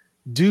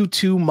 do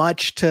too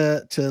much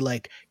to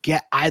like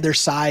get either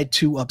side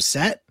too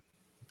upset,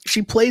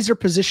 she plays her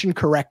position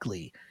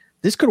correctly.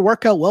 This could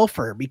work out well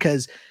for her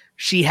because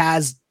she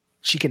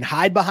can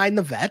hide behind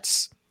the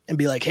vets and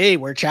be like, hey,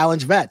 we're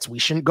challenge vets. We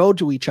shouldn't go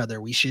to each other.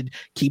 We should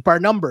keep our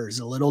numbers,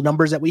 the little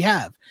numbers that we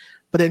have.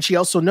 But then she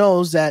also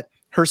knows that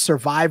her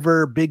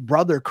Survivor Big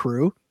Brother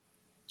crew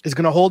is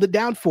going to hold it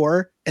down for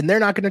her, and they're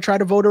not going to try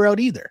to vote her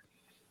out either.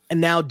 And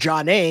now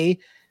Janae,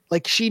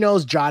 like, she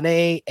knows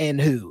Janae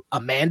and who?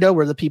 Amanda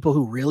were the people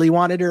who really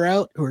wanted her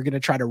out, who are going to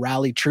try to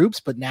rally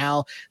troops. But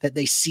now that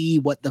they see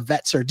what the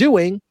vets are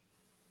doing,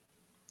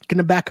 going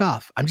to back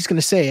off. I'm just going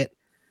to say it.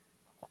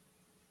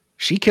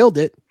 She killed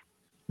it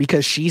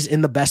because she's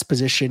in the best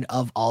position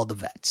of all the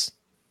vets.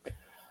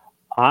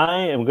 I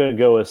am going to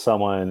go with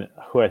someone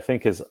who I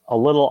think is a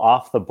little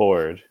off the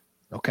board.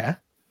 Okay.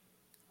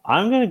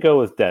 I'm going to go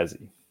with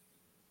Desi.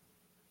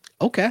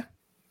 Okay.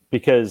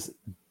 Because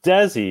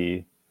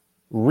Desi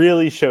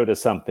really showed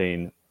us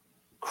something,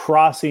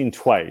 crossing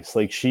twice.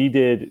 Like, she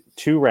did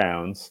 2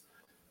 rounds.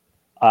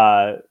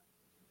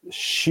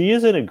 She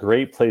is in a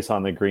great place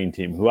on the green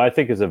team, who I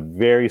think is a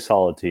very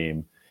solid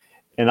team.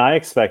 And I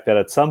expect that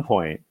at some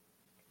point,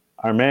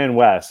 our man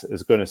Wes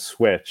is going to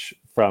switch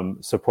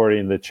from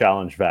supporting the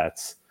challenge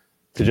vets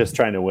to just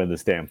trying to win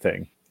this damn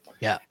thing.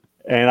 Yeah.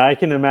 And I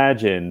can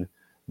imagine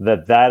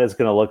that is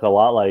going to look a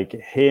lot like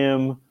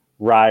him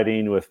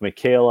riding with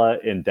Michaela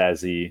and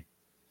Desi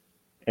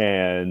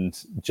and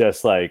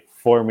just like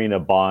forming a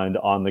bond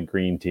on the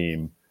green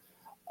team.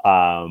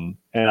 And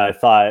I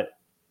thought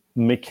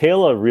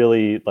Michaela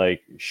really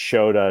like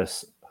showed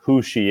us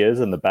who she is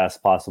in the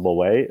best possible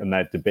way in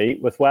that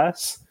debate with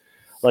Wes.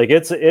 Like,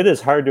 it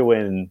is hard to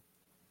win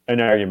an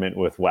argument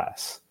with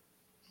Wes.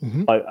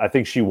 Mm-hmm. But I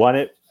think she won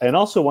it and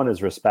also won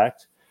his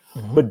respect.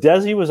 Mm-hmm. But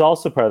Desi was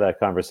also part of that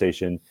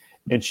conversation,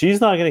 and she's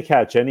not going to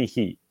catch any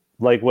heat.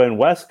 Like, when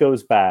Wes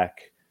goes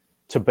back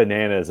to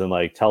Bananas and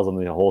like tells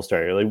them the whole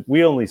story, like,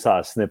 we only saw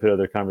a snippet of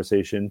their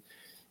conversation.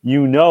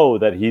 You know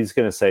that he's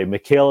going to say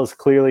Michaela's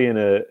clearly in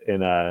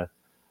an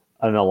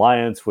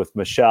alliance with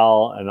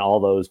Michelle and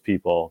all those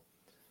people.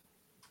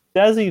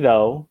 Desi,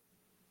 though,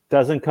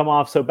 doesn't come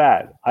off so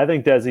bad. I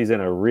think Desi's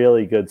in a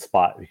really good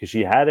spot because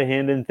she had a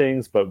hand in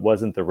things, but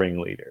wasn't the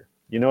ringleader.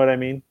 You know what I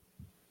mean?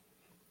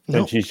 No,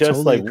 and she's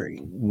just totally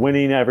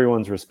winning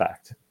everyone's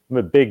respect. I'm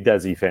a big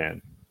Desi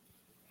fan.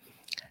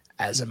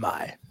 As am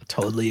I.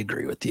 Totally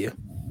agree with you.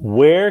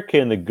 Where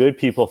can the good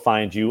people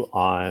find you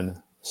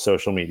on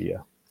social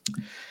media?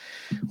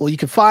 Well, you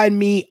can find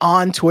me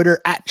on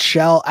Twitter at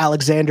Shell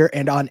Alexander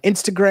and on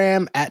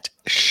Instagram at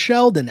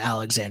Sheldon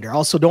Alexander.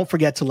 Also, don't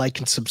forget to like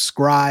and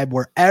subscribe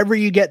wherever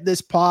you get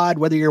this pod,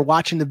 whether you're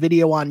watching the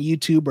video on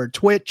YouTube or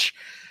Twitch.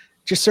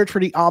 Just search for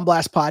the On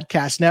Blast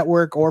Podcast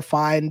Network or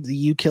find the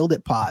You Killed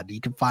It pod. You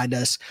can find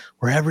us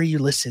wherever you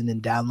listen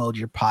and download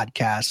your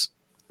podcasts.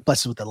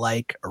 Bless us with a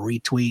like, a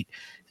retweet.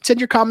 Send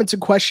your comments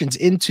and questions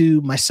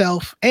into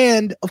myself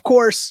and, of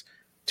course,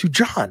 to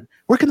John.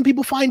 Where can the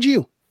people find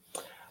you?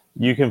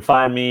 You can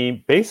find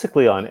me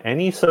basically on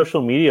any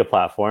social media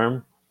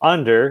platform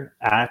under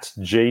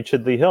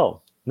 @JChidleyHill.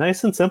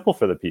 Nice and simple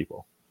for the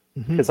people.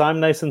 Because I'm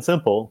nice and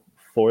simple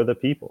for the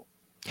people.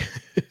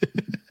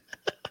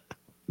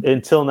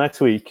 Until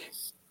next week,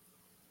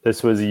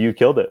 this was You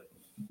Killed It.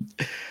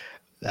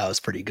 That was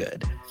pretty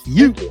good.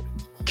 You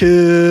killed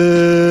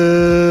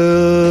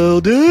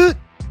it.